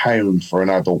 It's £1 for an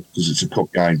adult because it's a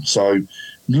cup game. So,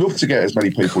 love to get as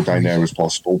many people down there as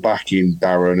possible, backing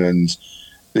Darren and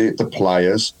the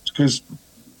players, because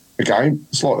again,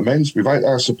 it's like the men's. Without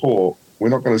our support, we're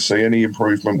not going to see any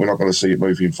improvement. We're not going to see it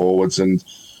moving forwards, and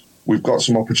we've got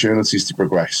some opportunities to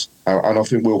progress, and I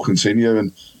think we'll continue.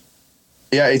 And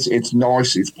yeah, it's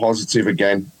nice, it's positive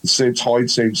again. The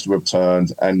tide seems to have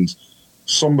turned, and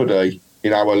somebody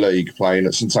in our league playing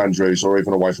at St Andrews or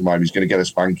even away from home is going to get a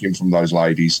spanking from those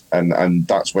ladies, and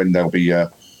that's when they'll be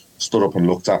stood up and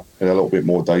looked at in a little bit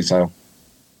more detail.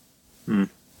 We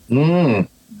won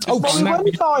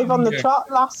 5 on the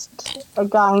trot last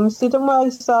games, didn't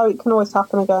we? So it can always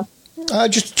happen again.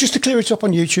 Just to clear it up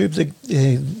on YouTube,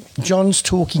 John's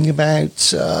talking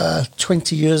about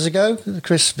 20 years ago, the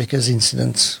Chris Vickers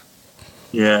incident.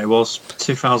 Yeah, it was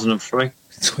 2003.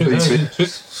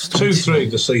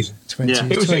 2-3 the season.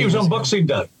 It was on Boxing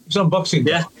Day. It was on Boxing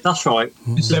Day. Yeah, that's right.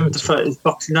 It's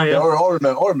Boxing Day. Yeah,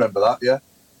 I remember that. Yeah.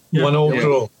 1-1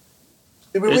 draw.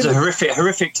 It was a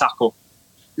horrific tackle.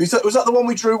 Was that the one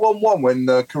we drew 1-1 when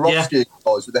Karofsky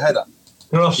guys with the header?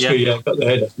 Karofsky, got the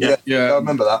header. Yeah, I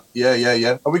remember that.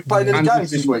 Yeah. Are we playing any games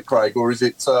this week, Craig, or is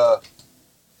it?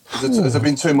 Has there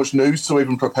been too much news to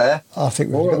even prepare? I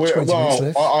think we've got 20 minutes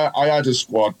left. I had a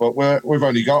squad, but we've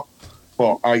only got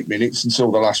 8 minutes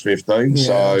until the last 15.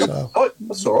 So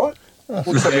that's all right.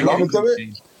 We'll take long and do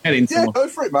it. Yeah, go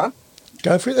for it, man.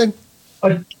 Go for it then.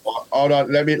 Hold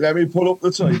on, let me pull up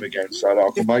the team again so that I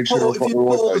can make sure. If you put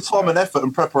all the time and effort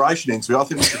and preparation into it, I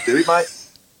think we should do it, mate.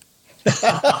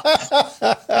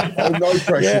 No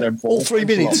pressure, then. All 3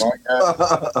 minutes.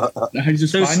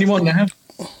 He's just finding one now.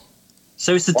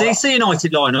 So it's the DC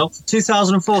United lineup for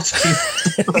 2014.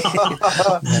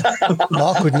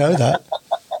 Mark would know that.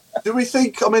 Do we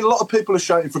think? I mean, a lot of people are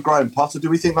shouting for Graham Potter. Do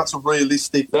we think that's a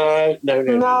realistic? No.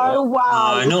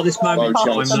 Wow. No, not this moment in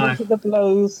time. The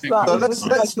Blues. So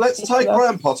let's take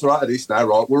Graham Potter out of this now,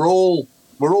 right? We're all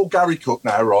Gary Cook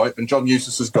now, right? And John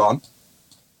Eustace has gone.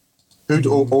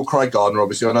 Or Craig Gardner,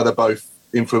 obviously. I know they're both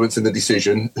influencing the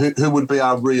decision. Who would be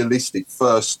our realistic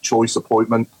first choice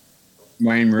appointment?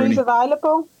 Wayne Rooney. Who's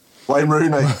available? Wayne Rooney.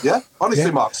 Yeah,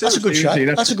 honestly, Mark. That's a good shout.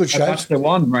 That's a good shout. That's the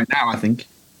one right now, I think.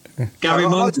 Gary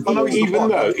Monk. Even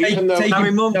though,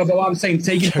 Gary Monk. no, but I'm saying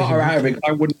taking Potter out of it,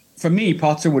 I wouldn't for me,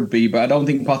 Potter would be, but I don't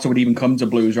think Potter would even come to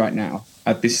Blues right now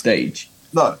at this stage.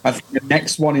 No. I think the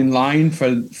next one in line for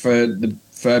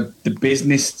the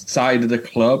business side of the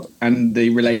club and the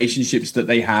relationships that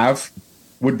they have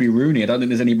would be Rooney. I don't think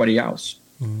there's anybody else.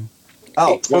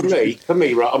 Oh, For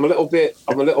me, right, I'm a little bit,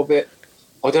 I don't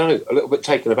know, a little bit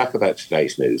taken aback about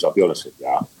today's news, I'll be honest with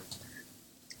you.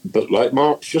 But like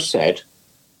Mark's just said,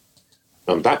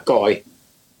 that guy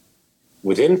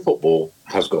within football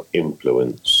has got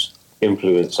influence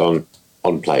on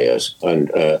players, and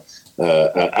the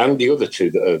other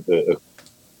two that are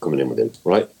coming in with him,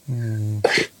 right?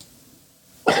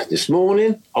 This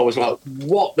morning, I was like,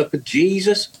 what the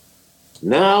Jesus?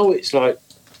 Now it's like,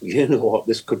 you know what,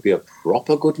 this could be a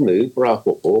proper good move for our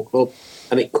football club.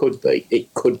 And it could be,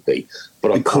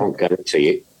 but I can't guarantee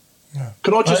it. Yeah.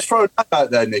 Can I just throw a name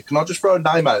out there, Nick? Can I just throw a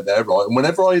name out there, right? And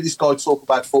whenever I hear this guy talk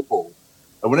about football,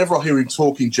 and whenever I hear him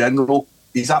talk in general,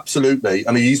 he's absolutely,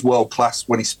 and he is world class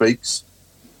when he speaks.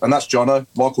 And that's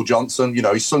Michael Johnson. You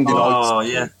know, he's Sunday night. Oh,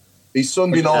 yeah. His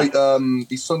Sunday night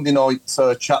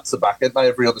chats are back, aren't they,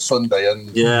 every other Sunday? And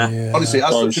honestly, it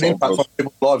has such an impact on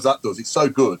people's lives, that does. It's so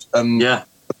good. And I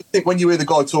think when you hear the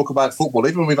guy talk about football,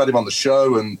 even when we've had him on the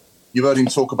show and you've heard him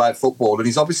talk about football, and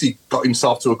he's obviously got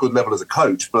himself to a good level as a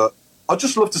coach, but I'd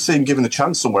just love to see him given the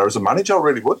chance somewhere as a manager. I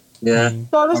really would. Yeah.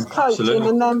 So just coach him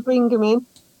and then bring him in.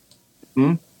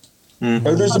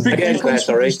 There's a big difference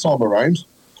this time around.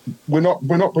 We're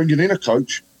not bringing in a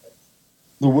coach.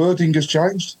 The wording has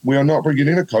changed. We are not bringing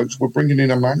in a coach. We're bringing in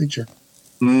a manager.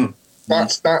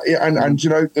 That's that, and you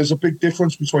know, there's a big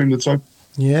difference between the two.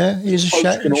 Yeah, here's a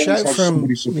shout from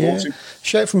Jason. Yeah.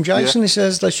 He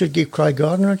says they should give Craig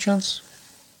Gardner a chance.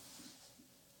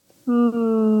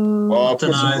 Well, I've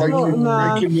got some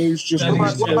breaking news just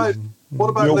what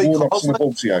about Lee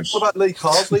Carsley? What about Lee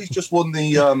Carsley? He's just won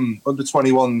the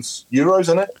under-21s Euros,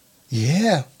 isn't it?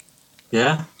 Yeah.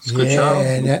 Yeah, it's a good show.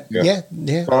 Yeah.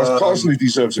 Carsley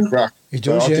deserves a crack. He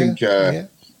does, I think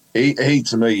he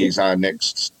to me is our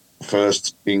next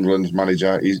first England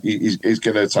manager. He's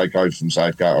going to take over from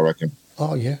Southgate, I reckon.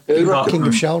 Oh, yeah. King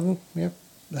of Sheldon. Yeah,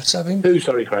 let's have him. Who,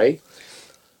 sorry, Craig?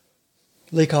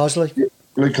 Lee Carsley.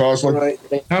 Lee Carsley.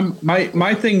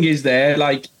 My thing is there,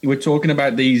 like, we're talking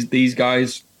about these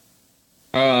guys.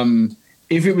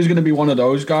 If it was going to be one of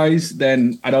those guys,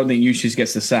 then I don't think Eustace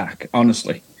gets the sack,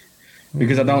 honestly.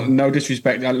 Because I don't, no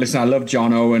disrespect. Listen, I love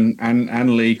Jono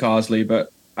and Lee Carsley, but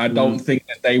I don't think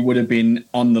that they would have been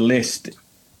on the list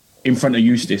in front of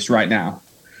Eustace right now.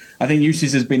 I think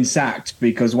Eustace has been sacked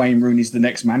because Wayne Rooney's the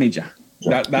next manager.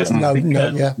 That's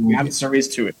the answer is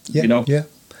to it. Yeah, you know. Yeah,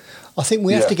 I think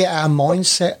we have to get our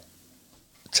mindset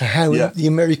to how the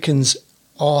Americans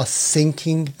are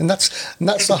thinking, and that's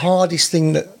the hardest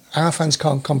thing that our fans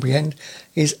can't comprehend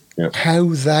is how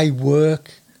they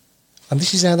work. And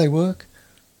this is how they work.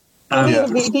 The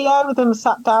video of them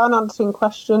sat down answering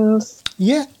questions.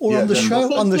 Yeah, or on the show.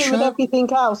 With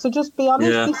everything else. So just be honest.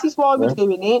 Yeah. This is why we're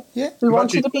doing it. Yeah. We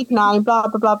wanted a big name. Blah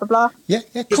blah blah blah blah. Yeah.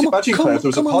 Just imagine, Claire, if there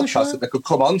was a podcast that they could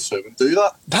come onto and do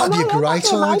that. That'd be a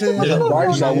great idea.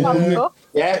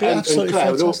 Yeah, and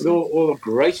Claire, with all the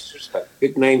greatest respect,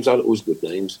 big names aren't always good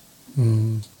names. I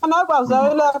know. Well,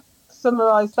 Zola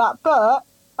summarised that, but.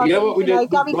 You know what we do?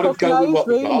 Gary Cook knows,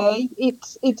 really.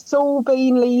 It's all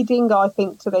been leading, I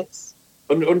think, to this.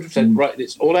 100% right.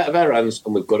 It's all out of our hands,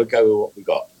 and we've got to go with what we've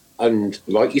got. And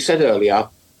like you said earlier,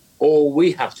 all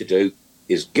we have to do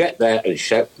is get there and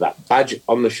shout that badge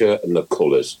on the shirt and the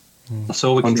colours. That's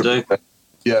all we can do.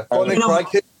 Yeah. Craig,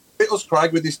 hit us,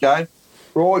 Craig, with this game.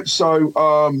 Right, so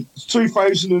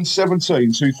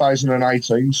 2017,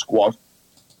 2018 squad.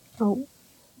 Oh.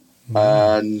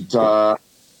 And...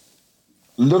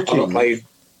 Looking.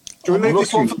 Should we leave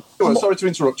this one for the viewers? Sorry to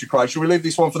interrupt you, Craig. Should we leave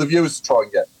this one for the viewers to try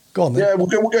and get? Go on then. Yeah, we'll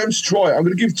get them to try it. I'm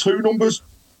going to give two numbers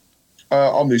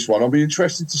on this one. I'll be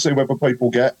interested to see whether people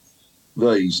get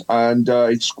these. And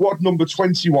it's squad number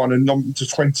 21 and number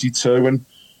 22. And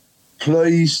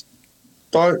please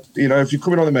don't, if you're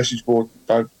coming on the message board,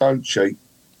 don't cheat.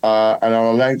 And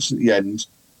I'll announce at the end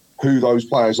who those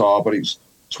players are. But it's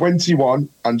 21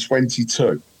 and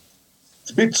 22. It's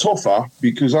a bit tougher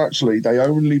because actually they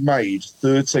only made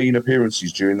 13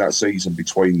 appearances during that season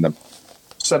between them.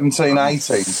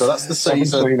 17-18, so that's the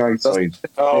season. 17-18.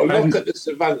 Oh, look at the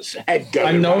Savant's head going.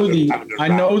 I know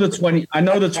the 20. I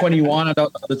know the 21. I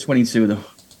don't know the 22 though.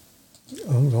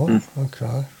 Oh, okay.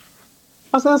 I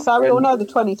was going to say we all know the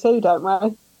 22, don't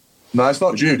we? No, it's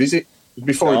not Jude, is it?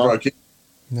 Before he broke it.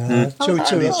 No, too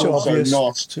obvious.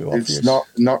 It's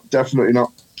not definitely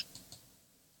not.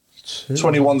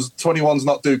 21's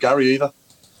not do Gary either.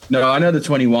 No, I know the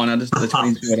 21. I just the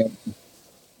 22.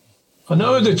 I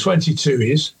know who the 22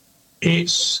 is.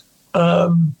 It's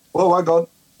Oh, hang on.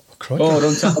 Crikey. Oh,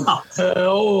 don't tell them.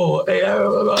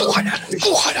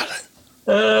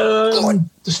 The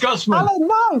Scotsman. Alan,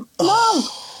 no.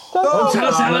 Don't tell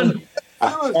us, Alan.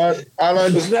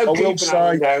 Alan, There's no I will keeping say,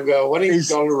 Alan down, girl. When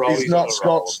he's on a roll, he's he's not on a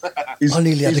roll. Scots. He's, I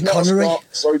nearly had he's a not Connery.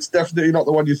 Scots, so it's definitely not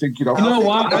the one you're thinking of. You know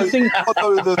what? I think I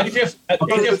know the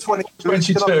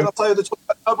 22. Can I tell you the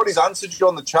nobody's answered you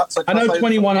on the chat. So I know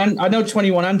 21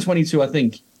 and 22. I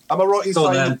think Am I right in Go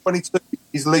on, saying then. the 22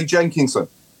 is Lee Jenkinson?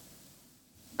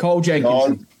 Cole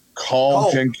Jenkins.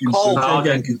 Carl Jenkinson. Carl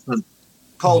Jenkinson.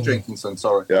 Carl Jenkinson,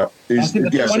 sorry. Yeah, I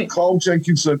think the 20 Carl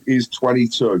Jenkinson is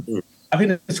 22. I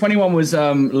think the 21 was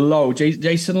Lowe.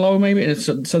 Jason Lowe, maybe? It's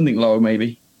something Lowe,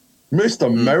 maybe.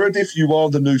 Mr. Meredith, you are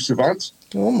the new savant.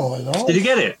 Oh, my Lord. Did you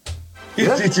get it? He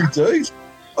did indeed.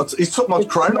 He took my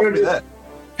crown off me there.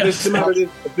 Mr.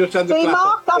 Meredith, I've just had the See, clap.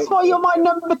 Mark, that's why you're my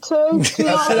number 2. See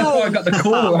That's what I why I mean? got the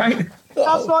call, right?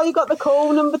 That's why you got the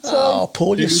call, number 2. Oh,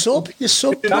 Paul, you sub. That's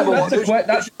a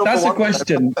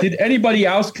question. Did anybody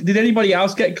else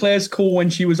get Claire's call when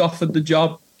she was offered the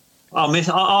job? I missed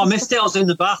it. I was in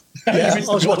the bath. Yeah, I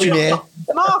was watching here.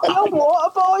 Mark, you're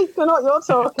water boy. You're not you're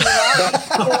talking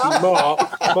about. Mark,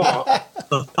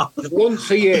 once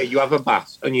a year you have a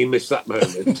bath and you miss that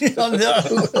moment. I know.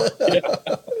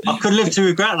 I could live to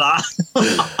regret that.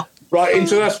 Right,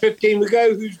 into the last 15 we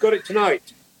go. Who's got it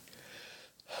tonight?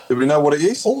 Do we know what it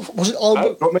is? Oh, was it? Do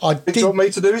you want I do you want did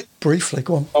me to do it? briefly.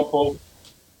 Go on. Oh, Paul.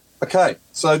 Okay,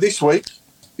 so this week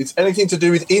it's anything to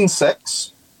do with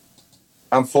insects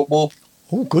and football.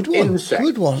 Oh, good one. Insect.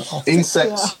 Good one. I think-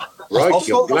 Insects. Right, I'll I'm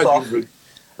start us glad off.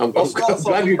 I'm I'll start us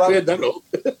glad off you with cleared that up.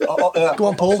 Go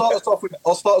on, Paul.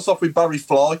 I'll start us off with Barry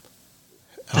Fly.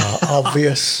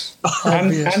 Obvious.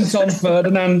 Anton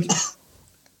Ferdinand.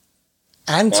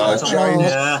 Anton. James,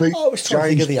 Yeah. I was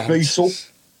trying to think of James the Beetle. answers.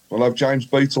 We'll have James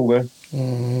Beetle there.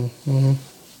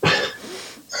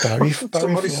 Barry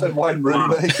Somebody said Wayne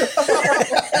Rooney.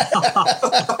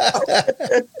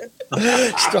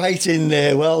 Straight in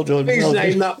there. Well done. Please well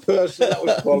name done. that person. That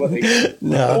was quality.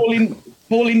 No.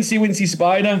 Paul Incy Wincy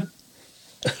Spider.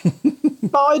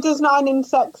 Spider's not an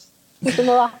insect. It's an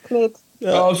arachnid.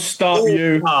 Oh, stop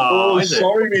you. Oh, is it?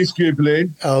 Sorry, Miss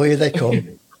Giblin. Oh, here they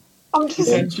come. I'm just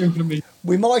Attention for me.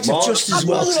 We might have Mark, just as Adam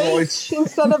well. right. Leach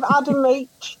instead of Adam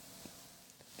Leach.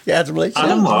 Yeah, Adam Leach.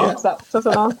 Adam what? Insect,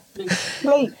 doesn't it?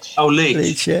 Leach. Oh, Leach.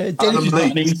 Leach, yeah. Adam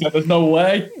Dennis, Leach. There's no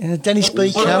way. Dennis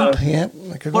B. What Camp. about- Yeah.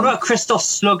 What about Christoph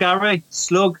Slug, Harry?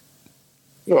 Slug.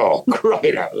 Oh,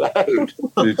 crying out loud.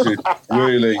 It's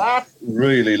really,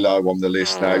 really low on the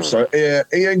list now. So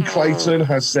Ian Clayton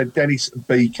has said Dennis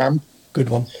B. Camp. Good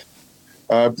one.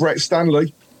 Brett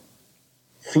Stanley.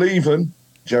 Fleven.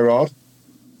 Gerard.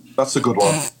 That's a good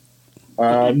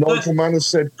one. Nigel Mann has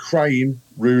said Crane.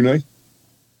 Rooney.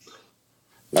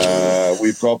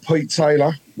 We've got Pete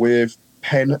Taylor with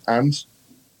Penn and.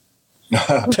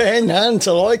 Pen Ant,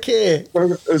 I like it.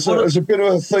 There's a bit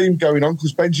of a theme going on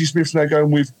because Benji Smith's now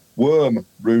going with Worm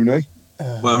Rooney.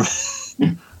 Well,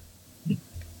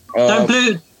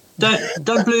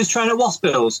 don't Blues train at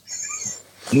Waspills?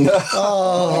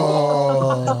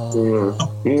 Oh.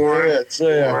 Yeah.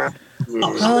 Stephen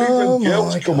Oh,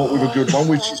 Gelt's my come up with a good one,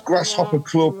 which is Grasshopper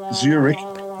Club Zurich.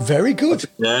 Very good.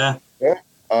 Yeah. A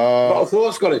lot of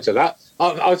thoughts gone into that.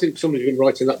 I think somebody's been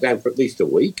writing that down for at least a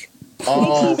week.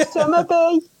 Nicky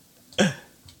Summerby.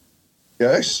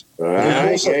 Yes.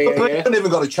 Right, We haven't even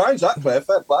got to change that, Claire.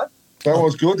 Fair play. That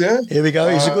was good, yeah. Here we go.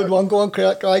 Here's a good one. Go on,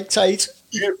 Craig Tate.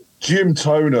 Jim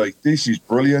Toney. This is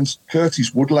brilliant.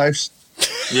 Curtis Woodlouse.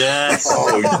 Yes.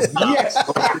 Yes.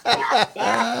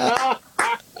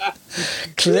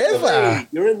 Clever.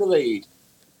 You're in the lead.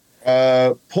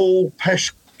 Paul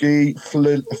Pesky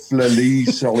Flali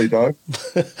Solido.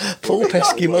 Paul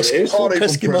Pesky Mosquito. Can't Paul even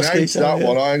Pesky pronounce Mosquito. that yeah.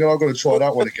 one. I'm going to try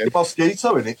that one again.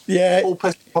 Mosquito, innit? Yeah, Paul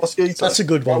Mosquito. that's a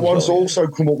good That one. one's also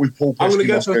come up with Paul I'm going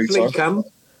to Pesky go for Mosquito. Flea Camp.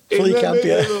 Flea Camp,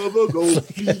 yeah.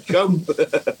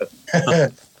 Yeah.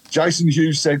 Jason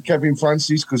Hughes said Kevin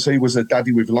Francis because he was a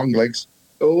daddy with long legs.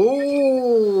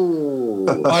 Oh.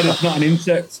 Spider's not an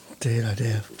insect. Dear, oh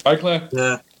dear. Right, Claire?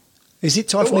 Yeah. Is it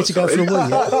time for me to go for a wee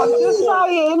yet? I'm just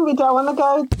saying, we don't want to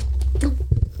go.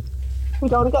 We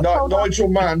don't want to get No, told off. Nigel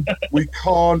Mann, we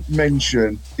can't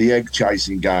mention the egg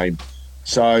chasing game.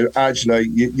 So actually,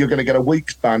 you're going to get a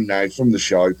week's ban now from the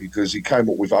show because he came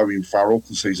up with Owen Farrell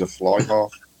because he's a fly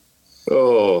half.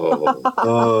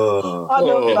 Oh. I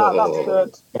love that.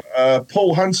 That's good.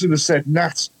 Paul Hansen has said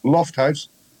Nat Lofthouse.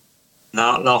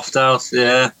 No, Lofthouse,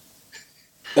 yeah.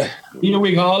 You know,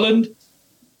 Wing Harland.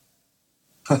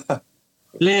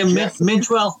 Liam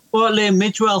Midgewell. What, Liam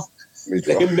Midgewell?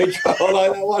 Mitchell, I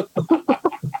like that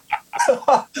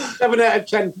one. 11 out of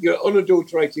 10 for your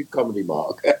unadulterated comedy,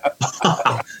 Mark.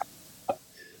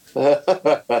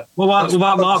 What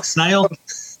about Mark Snail?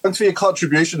 Thanks for your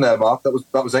contribution there, Mark. That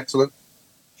was excellent.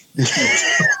 We've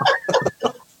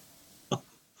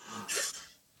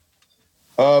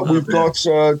got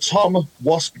Tom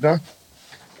Waspner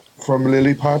from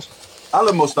Lilypad.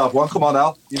 Alan must have one. Come on,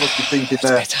 Al. You must be thinking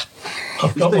there. I've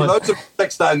There's got been one. loads of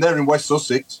text down there in West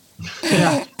Sussex.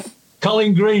 Yeah.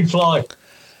 Colin Greenfly.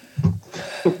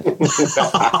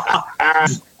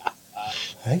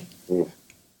 Hey?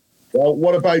 Well,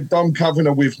 what about Dom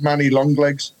Kavanagh with Manny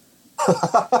Longlegs?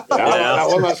 That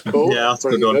one, that's cool. Yeah, that's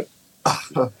a good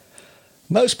one.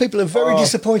 Most people are very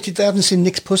disappointed they haven't seen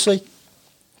Nick's pussy.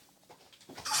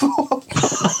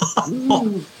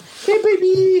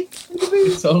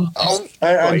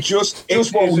 And just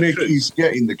while Nick is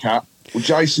getting the cap,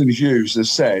 Jason Hughes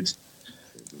has said,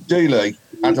 Dealey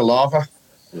had a lava.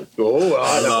 Oh,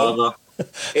 I know.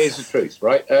 Here's the truth,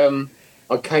 right? I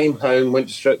came home, went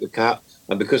to stroke the cat,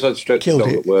 and because I'd stroked the Killed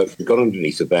dog it. at work, we got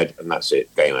underneath the bed, and that's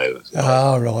it. Game over.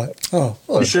 Right. Oh,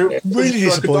 well, You sure? really You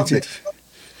stroked a dog, disappointed. Nick?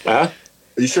 Huh?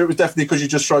 Are you sure it was definitely because you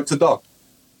just stroked a dog?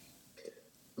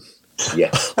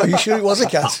 Yeah. Are you sure it was a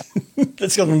cat?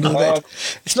 That's gone under the bed.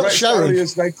 It's not Rex Sharon.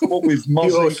 Harriers, they come up with You're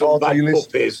Mozzie some bad Ardelas.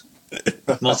 puppies.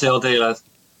 Mossy old dealers.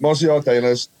 Mozzie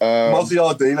Ardelas. Mozzie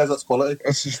Ardelas, that's quality.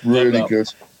 That's just really good.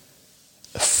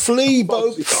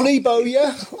 Fleabo,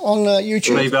 yeah, on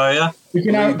YouTube. Rebo, yeah.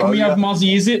 Can we have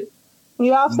Mozzie, is it?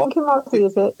 Yeah, I was thinking Mozzie,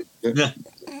 is it?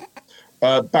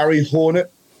 Yeah. Barry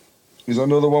Hornet is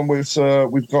another one we've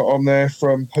got on there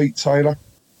from Pete Taylor.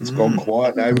 It's gone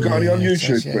quiet now. We've got any on Yeah, it YouTube,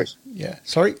 says, yeah. Chris? Yeah.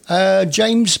 Sorry.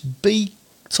 James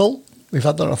Beetle. We've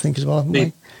had that, I think, as well, haven't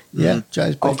we? Yeah,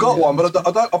 James Beetle. I've got one, but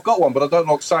I've got one, but I don't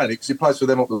like saying it because he plays for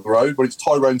them up the road. But it's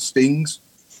Tyrone Stings.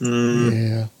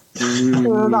 Yeah.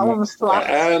 Yeah, that one was flat.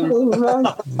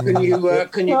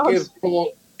 Can you give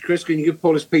Paul, Chris? Can you give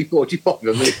Paul his P45?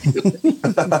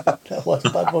 That was a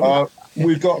bad one.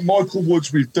 We've got Michael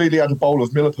Woods with Dealey had a bowl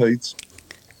of millipedes.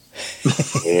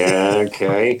 Yeah.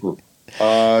 Okay.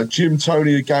 Jim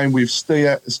Tony again with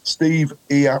Steve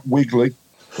Ear Wigley.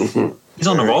 He's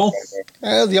on the roll.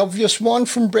 The obvious one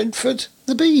from Brentford,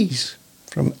 the Bees,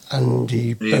 from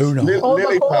Andy Bonar. All the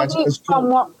Lilypad Hornets has from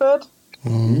Watford.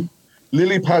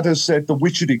 Lilypad has said the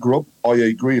Witchetty Grub,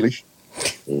 i.e. Grealish.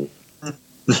 You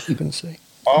can see.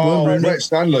 Oh, Rooney. Brett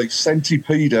Stanley,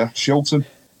 Centipede, Shilton.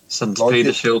 Centipede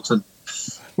it. Shilton.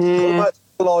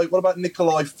 What about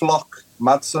Nikolai Flock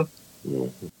Madsen?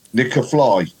 Nicker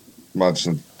Fly,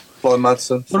 Madsen. Fly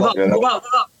Madsen. What about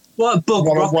Bug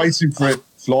Well, I'm Rocket? waiting for it.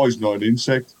 Fly's not an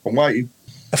insect. I'm waiting.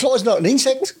 A fly's not an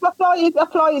insect. A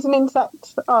fly is an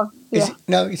insect. Oh, Is yeah. it?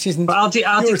 No, it isn't. But how do You're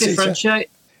you a teacher. differentiate?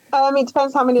 It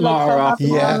depends how many legs they Lara. have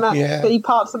Yeah, on yeah. the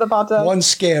parts of the body. One's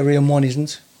scary and one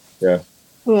isn't. Yeah.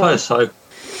 Yeah. So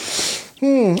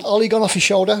Ollie gone off his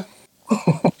shoulder.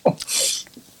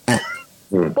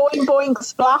 Boing boing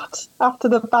splat after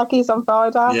the baggies on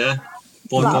Friday. yeah.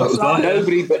 That was right.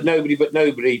 Nobody,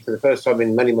 for the first time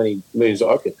in many, many moons that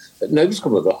I can, nobody's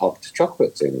come with a hot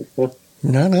chocolate thing.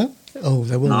 No. Oh,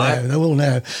 they will now. They will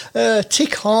now.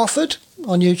 Tick Harford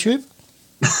on YouTube.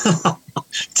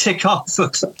 Tick off.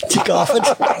 Tick Harford.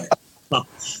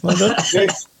 Well done.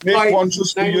 Nick one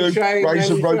just for name you, and shame,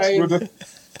 Razor name and Roach shame. brother.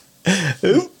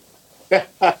 Who?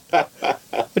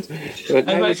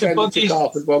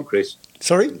 One, Chris.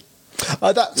 Sorry?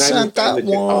 That Tick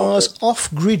was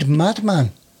Off-Grid Madman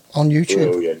on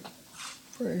YouTube.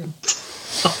 Brilliant.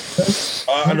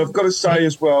 And I've got to say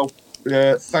as well,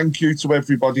 thank you to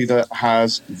everybody that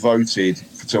has voted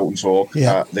for Tilton Talk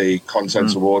at the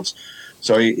Content Awards.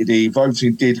 So the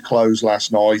voting did close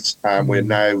last night, and we're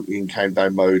now in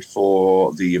countdown mode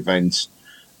for the event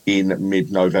in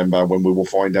mid-November, when we will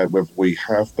find out whether we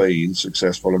have been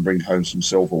successful and bring home some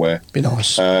silverware. Be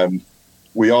nice.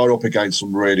 We are up against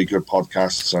some really good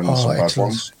podcasts and some bad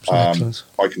ones. Excellent.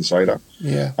 I can say that.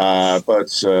 Yeah.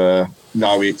 But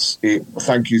no,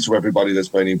 thank you to everybody that's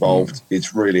been involved.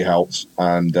 It's really helped,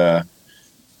 and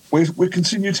we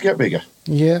continue to get bigger.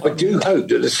 Yeah. I do hope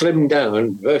that the slimmed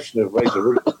down version of Razor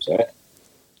Root is there.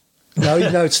 No,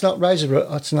 it's not Razor.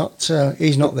 It's not.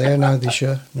 He's not there now this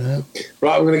year. No.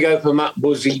 Right, I'm going to go for Matt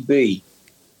Buzzy B.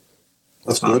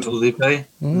 That's good.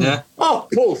 Yeah. Oh,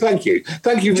 Paul, thank you.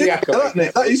 Thank you for the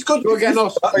accolade. That is good. You're getting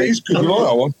off. That is good. You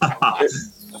like that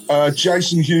one?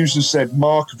 Jason Hughes has said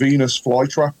Mark Venus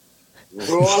Flytrap.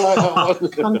 Oh, I like that one.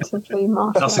 Fantasy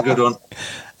mark. That's a good one.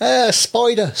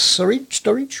 Spider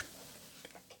Sturridge.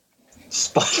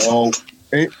 Oh,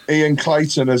 Ian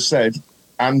Clayton has said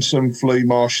Anton Flea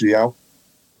Martial.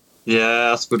 Yeah,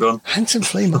 that's a good one. Handsome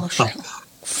Flea Marshall.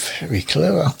 Very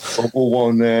clever. Double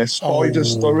one there. Spider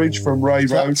Storage from Ray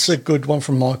Rhodes. That's a good one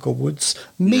from Michael Woods.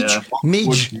 Midge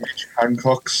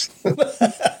Hancock's.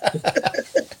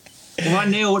 Right,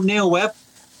 Neil Webb.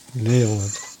 Neil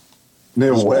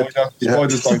Webb.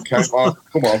 Spiders don't count,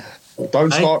 Mark. Come on.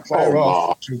 Don't start Claire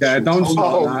off. Yeah, don't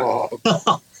start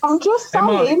that. I'm just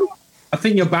saying. I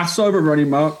think your bath's overrunning,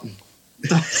 Mark.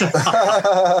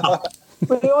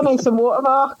 We all need some water,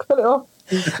 Mark. Fill it up.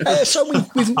 So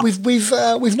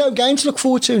we've no game to look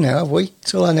forward to now, have we?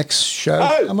 Till our next show.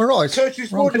 Am I right?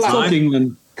 Curtis Wrong. Woodlouse.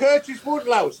 England. Curtis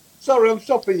Woodlouse. Sorry, I'm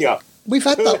stopping you. We've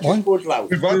had that one. Woodlouse.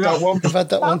 We've had that one. We've had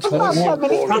that one. That was about 10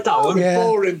 minutes Had that ago. one. Yeah.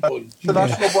 Boring bunch.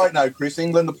 International break now, Chris.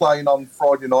 England are playing on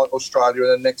Friday night, Australia,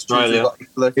 and then next Tuesday Australia.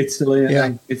 we've got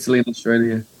Italy. Italy and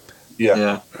Australia.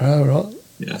 Yeah. Oh, right.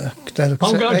 Yeah. I'm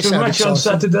going to a match on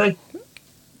Saturday.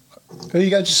 Who are you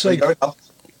going to see?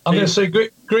 I'm going to see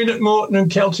Green at Morton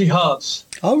and Kelty Hearts.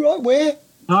 Oh, right. Where?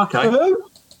 Okay. Who?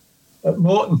 At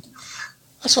Morton.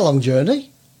 That's a long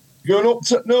journey. Going up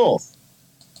to north.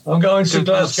 I'm going to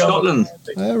Glasgow. Scotland.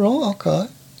 Oh, right. Okay.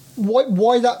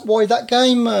 Why that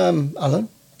game, Alan?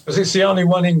 Because it's the only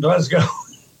one in Glasgow.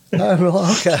 Oh,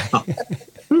 right.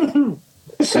 Okay.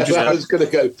 So I was going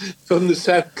to go from the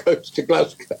south coast to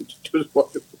Glasgow. It was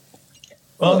wonderful.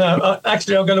 Well, no,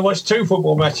 actually, I'm going to watch two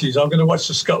football matches. I'm going to watch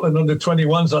the Scotland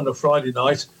under-21s on the Friday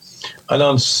night, and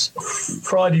on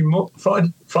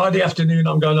Friday afternoon,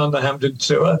 I'm going on the Hampden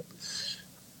tour.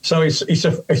 So it's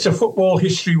a football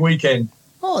history weekend.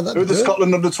 Oh, that's Who are the good.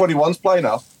 Scotland under-21s playing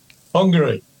now?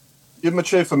 Hungary. Give them a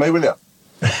cheer for me, will you?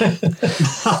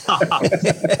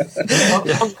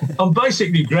 I'm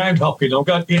basically ground hopping.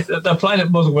 They're playing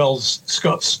at Motherwell's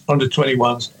Scots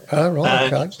under-21s. Oh,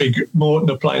 right. And Okay. Morton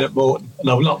are playing at Morton, and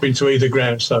I've not been to either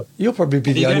ground. So You'll probably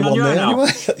be the Are you only going one on there your own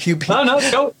anyway. You'll be,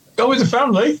 no, go with the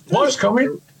family. Wife's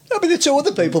coming. there'll be the two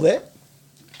other people there.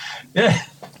 Yeah.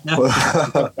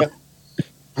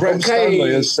 Brent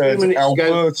Stanley has said minutes ago.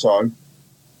 Alberto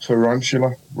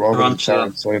Tarantula rather than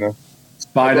Tarantula. Tarantino.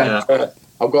 Spider. Yeah.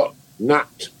 I've got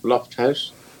Nat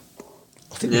Lofthouse.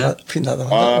 I think Yeah. that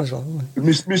one as well. Haven't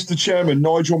we? Mr. Chairman,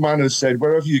 Nigel Mann has said,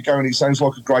 wherever you're going, it sounds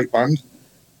like a great band.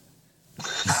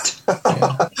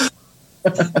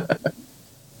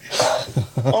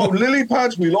 Oh, lily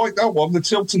pads, we like that one. The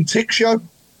Tilton Tick Show.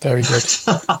 Very good.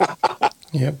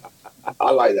 Yeah,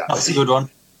 I like that. That's a good one.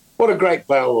 What a great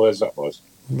play on words that was.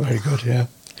 very good. Yeah.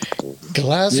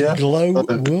 Glasgow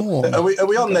warm. Are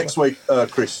we on next week,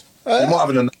 Chris? We might have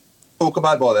an talk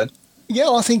about by then. Yeah,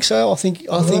 I think so. I think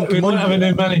We might have a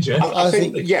new manager. I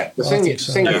think, think- yeah, the I thing think is,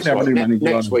 so. thing is Definitely have a new manager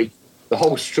next on. week, the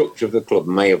whole structure of the club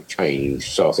may have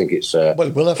changed. So I think it's Well,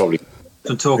 it will have. probably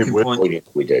Some talking We're- point.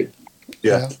 we do.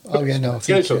 Yeah. Oh yeah, no, I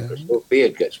You know, think your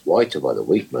beard gets whiter by the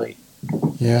week, mate.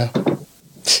 yeah.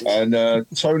 And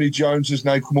Tony Jones has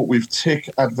now come up with Tick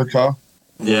Advocat.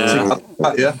 Yeah.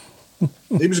 Yeah.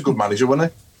 He was a good manager,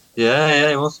 wasn't Yeah,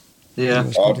 he was. Yeah.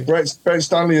 Brent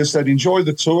Stanley has said, enjoy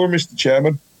the tour, Mr.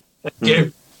 Chairman. Thank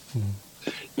you.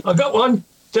 I got one.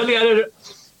 Delhi had a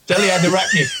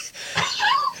arachnid.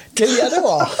 Did you know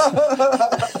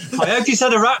what? I heard you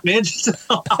said arachnid.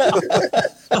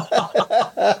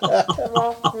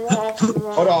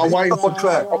 Oh, no, I'm waiting he? for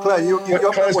Claire, you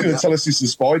got Claire's one, going yeah? to tell us it's a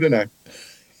spider now.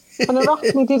 An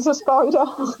arachnid is a spider.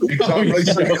 Exactly,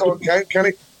 so you can't count, can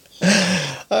it?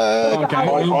 Okay.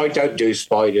 I don't do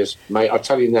spiders, mate. I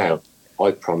tell you now,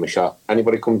 I promise you,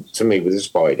 anybody come to me with a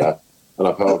spider and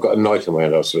I've got a knife in my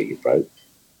hand, I'll slit your throat.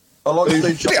 I like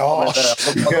Steve Jobs'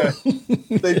 comment there.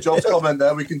 Steve Jobs' comment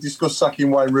there. We can discuss sacking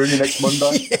Wayne Rooney next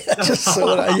Monday. Just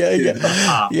saw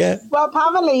that. Yeah. Well,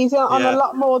 apparently he's on Yeah. a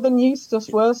lot more than Eustace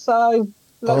was, so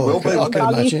Oh, I can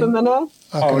value imagine. for money. Oh,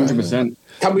 100%.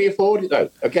 Can we afford it though?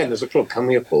 Again, as a club, can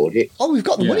we afford it? Oh, we've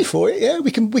got the money for it. Yeah, we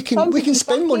can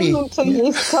spend money. In 2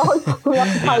 years' time, we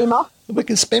have to pay him off. We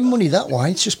can spend money that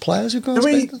way. It's just players who can't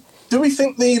spend it. Do we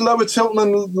think the lower Tilton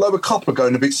and lower Cop are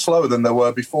going a bit slower than they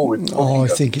were before? With Oh, I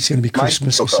think it's going to be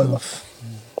Christmas took or over. stuff.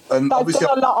 And They've obviously,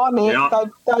 done a lot on it.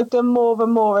 Yeah. They've done more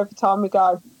and more every time we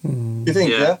go. you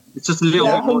think, yeah? It's just a little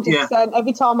Yeah, bit more. Yeah. 100%.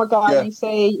 Every time I go, Yeah. you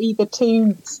see either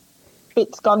two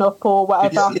bits gone up or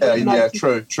whatever. Yeah,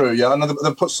 true. Yeah, and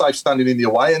they've put safe standing in the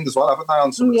away end as well, haven't they?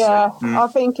 On some of the Yeah, seats? I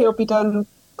think it'll be done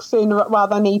sooner. Well,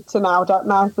 they need to now. I don't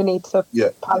know if we need to Yeah,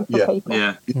 pay for yeah. people.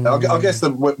 Yeah. I guess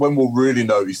that when we'll really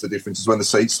notice the difference is when the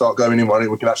seats start going in. When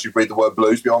we can actually read the word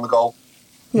blues behind the goal.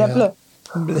 Yeah, Yeah. blue.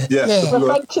 Yeah, Yeah. the We're blue,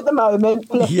 French at the moment.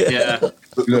 Blue. Yeah. the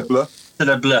blue. To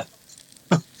the blur.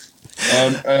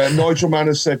 Nigel Mann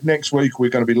has said next week we're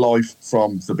going to be live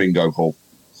from the bingo hall.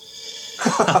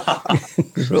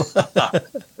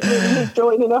 Who's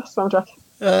joining us? I'm joking.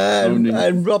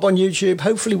 And Rob on YouTube,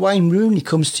 hopefully Wayne Rooney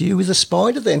comes to you with a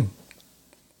spider then.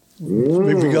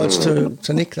 With regards to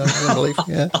Nick, I believe.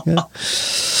 Yeah.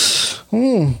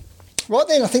 Right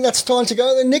then, I think that's time to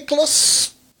go then,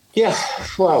 Nicholas. Yeah,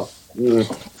 well,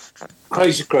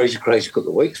 crazy couple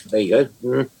of weeks, but there you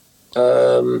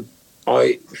go.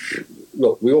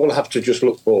 Look, we all have to just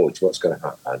look forward to what's going to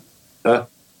happen.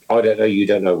 I don't know, you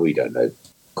don't know, we don't know.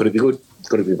 Could it be good?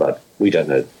 Could it be bad? We don't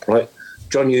know, right?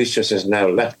 John Eustace has now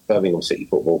left Birmingham City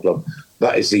Football Club.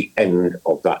 That is the end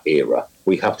of that era.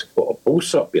 We have to put a full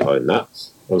stop behind that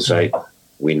and say,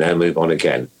 we now move on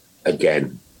again,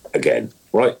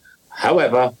 right?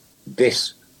 However,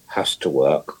 this has to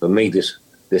work. For me, this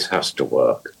has to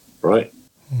work, right?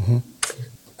 Mm-hmm.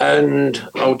 And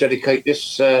I'll dedicate this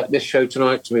show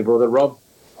tonight to my brother Rob,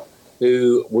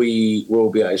 who we will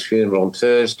be at his funeral on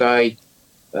Thursday.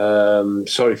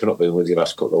 Sorry for not being with you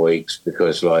last couple of weeks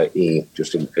because, he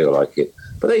just didn't feel like it.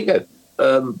 But there you go.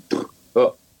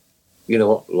 But you know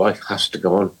what? Life has to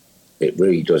go on. It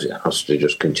really does. It has to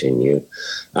just continue.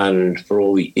 And for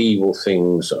all the evil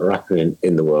things that are happening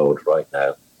in the world right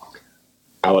now,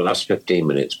 our last 15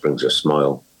 minutes brings a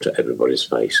smile to everybody's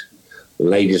face.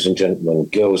 Ladies and gentlemen,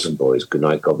 girls and boys, good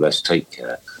night. God bless. Take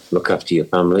care. Look after your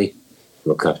family.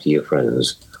 Look after your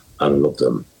friends. And love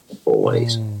them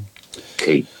always.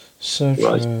 Keep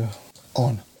right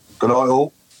on. Good night,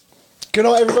 all. Good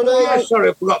night, everybody. Oh, sorry,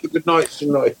 I forgot the good nights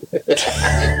tonight.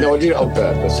 No, I did it on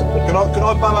purpose. Can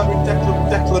I bow out with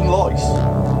Declan Lice?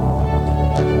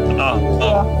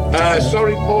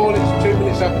 Sorry, Paul, it's 2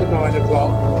 minutes after 9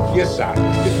 o'clock. You're sacked.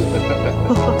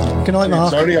 Good night,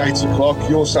 Mark. It's only 8 o'clock.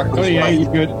 You're sacked. Oh, yeah,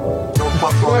 you're good.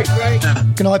 Right, great.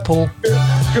 Good night, Paul.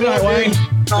 Good night, Wayne.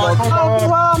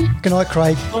 Good night,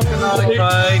 Craig. Good night,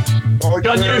 Craig.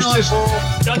 John Eustace.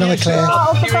 Good night, Claire.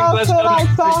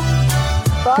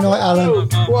 Good night, Alan.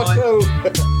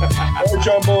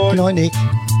 John Boy. Good night, Nick.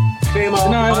 See you, Mark.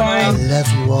 Good night, I Wayne. love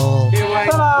you all. See you, Wayne.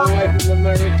 All the way from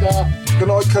America. Good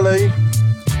night, Colleen.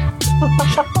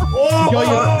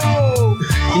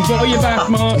 Enjoy your bath,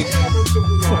 Mark.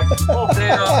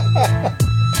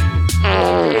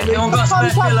 Anyone got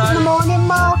contact in the morning,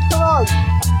 Mark? All right.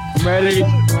 I'm ready.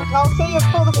 I'll see you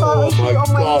for the photo shoot on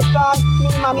Wednesday. New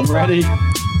I'm manager. ready.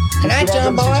 Good night,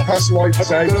 John Boy. Pass away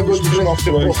today.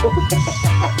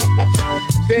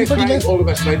 Anybody know? All the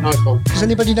best, mate. Nice one. Does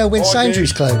anybody know when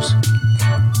Sainsbury's close?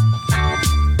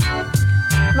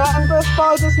 Remember,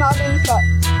 spiders not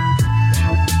insects.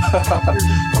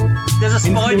 There's a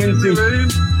spider in the room.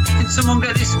 Can someone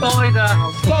get this spider?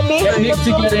 Get Nick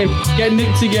to get him. Get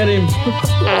Nick to get him.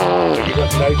 You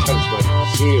got no chance, mate.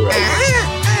 Zero.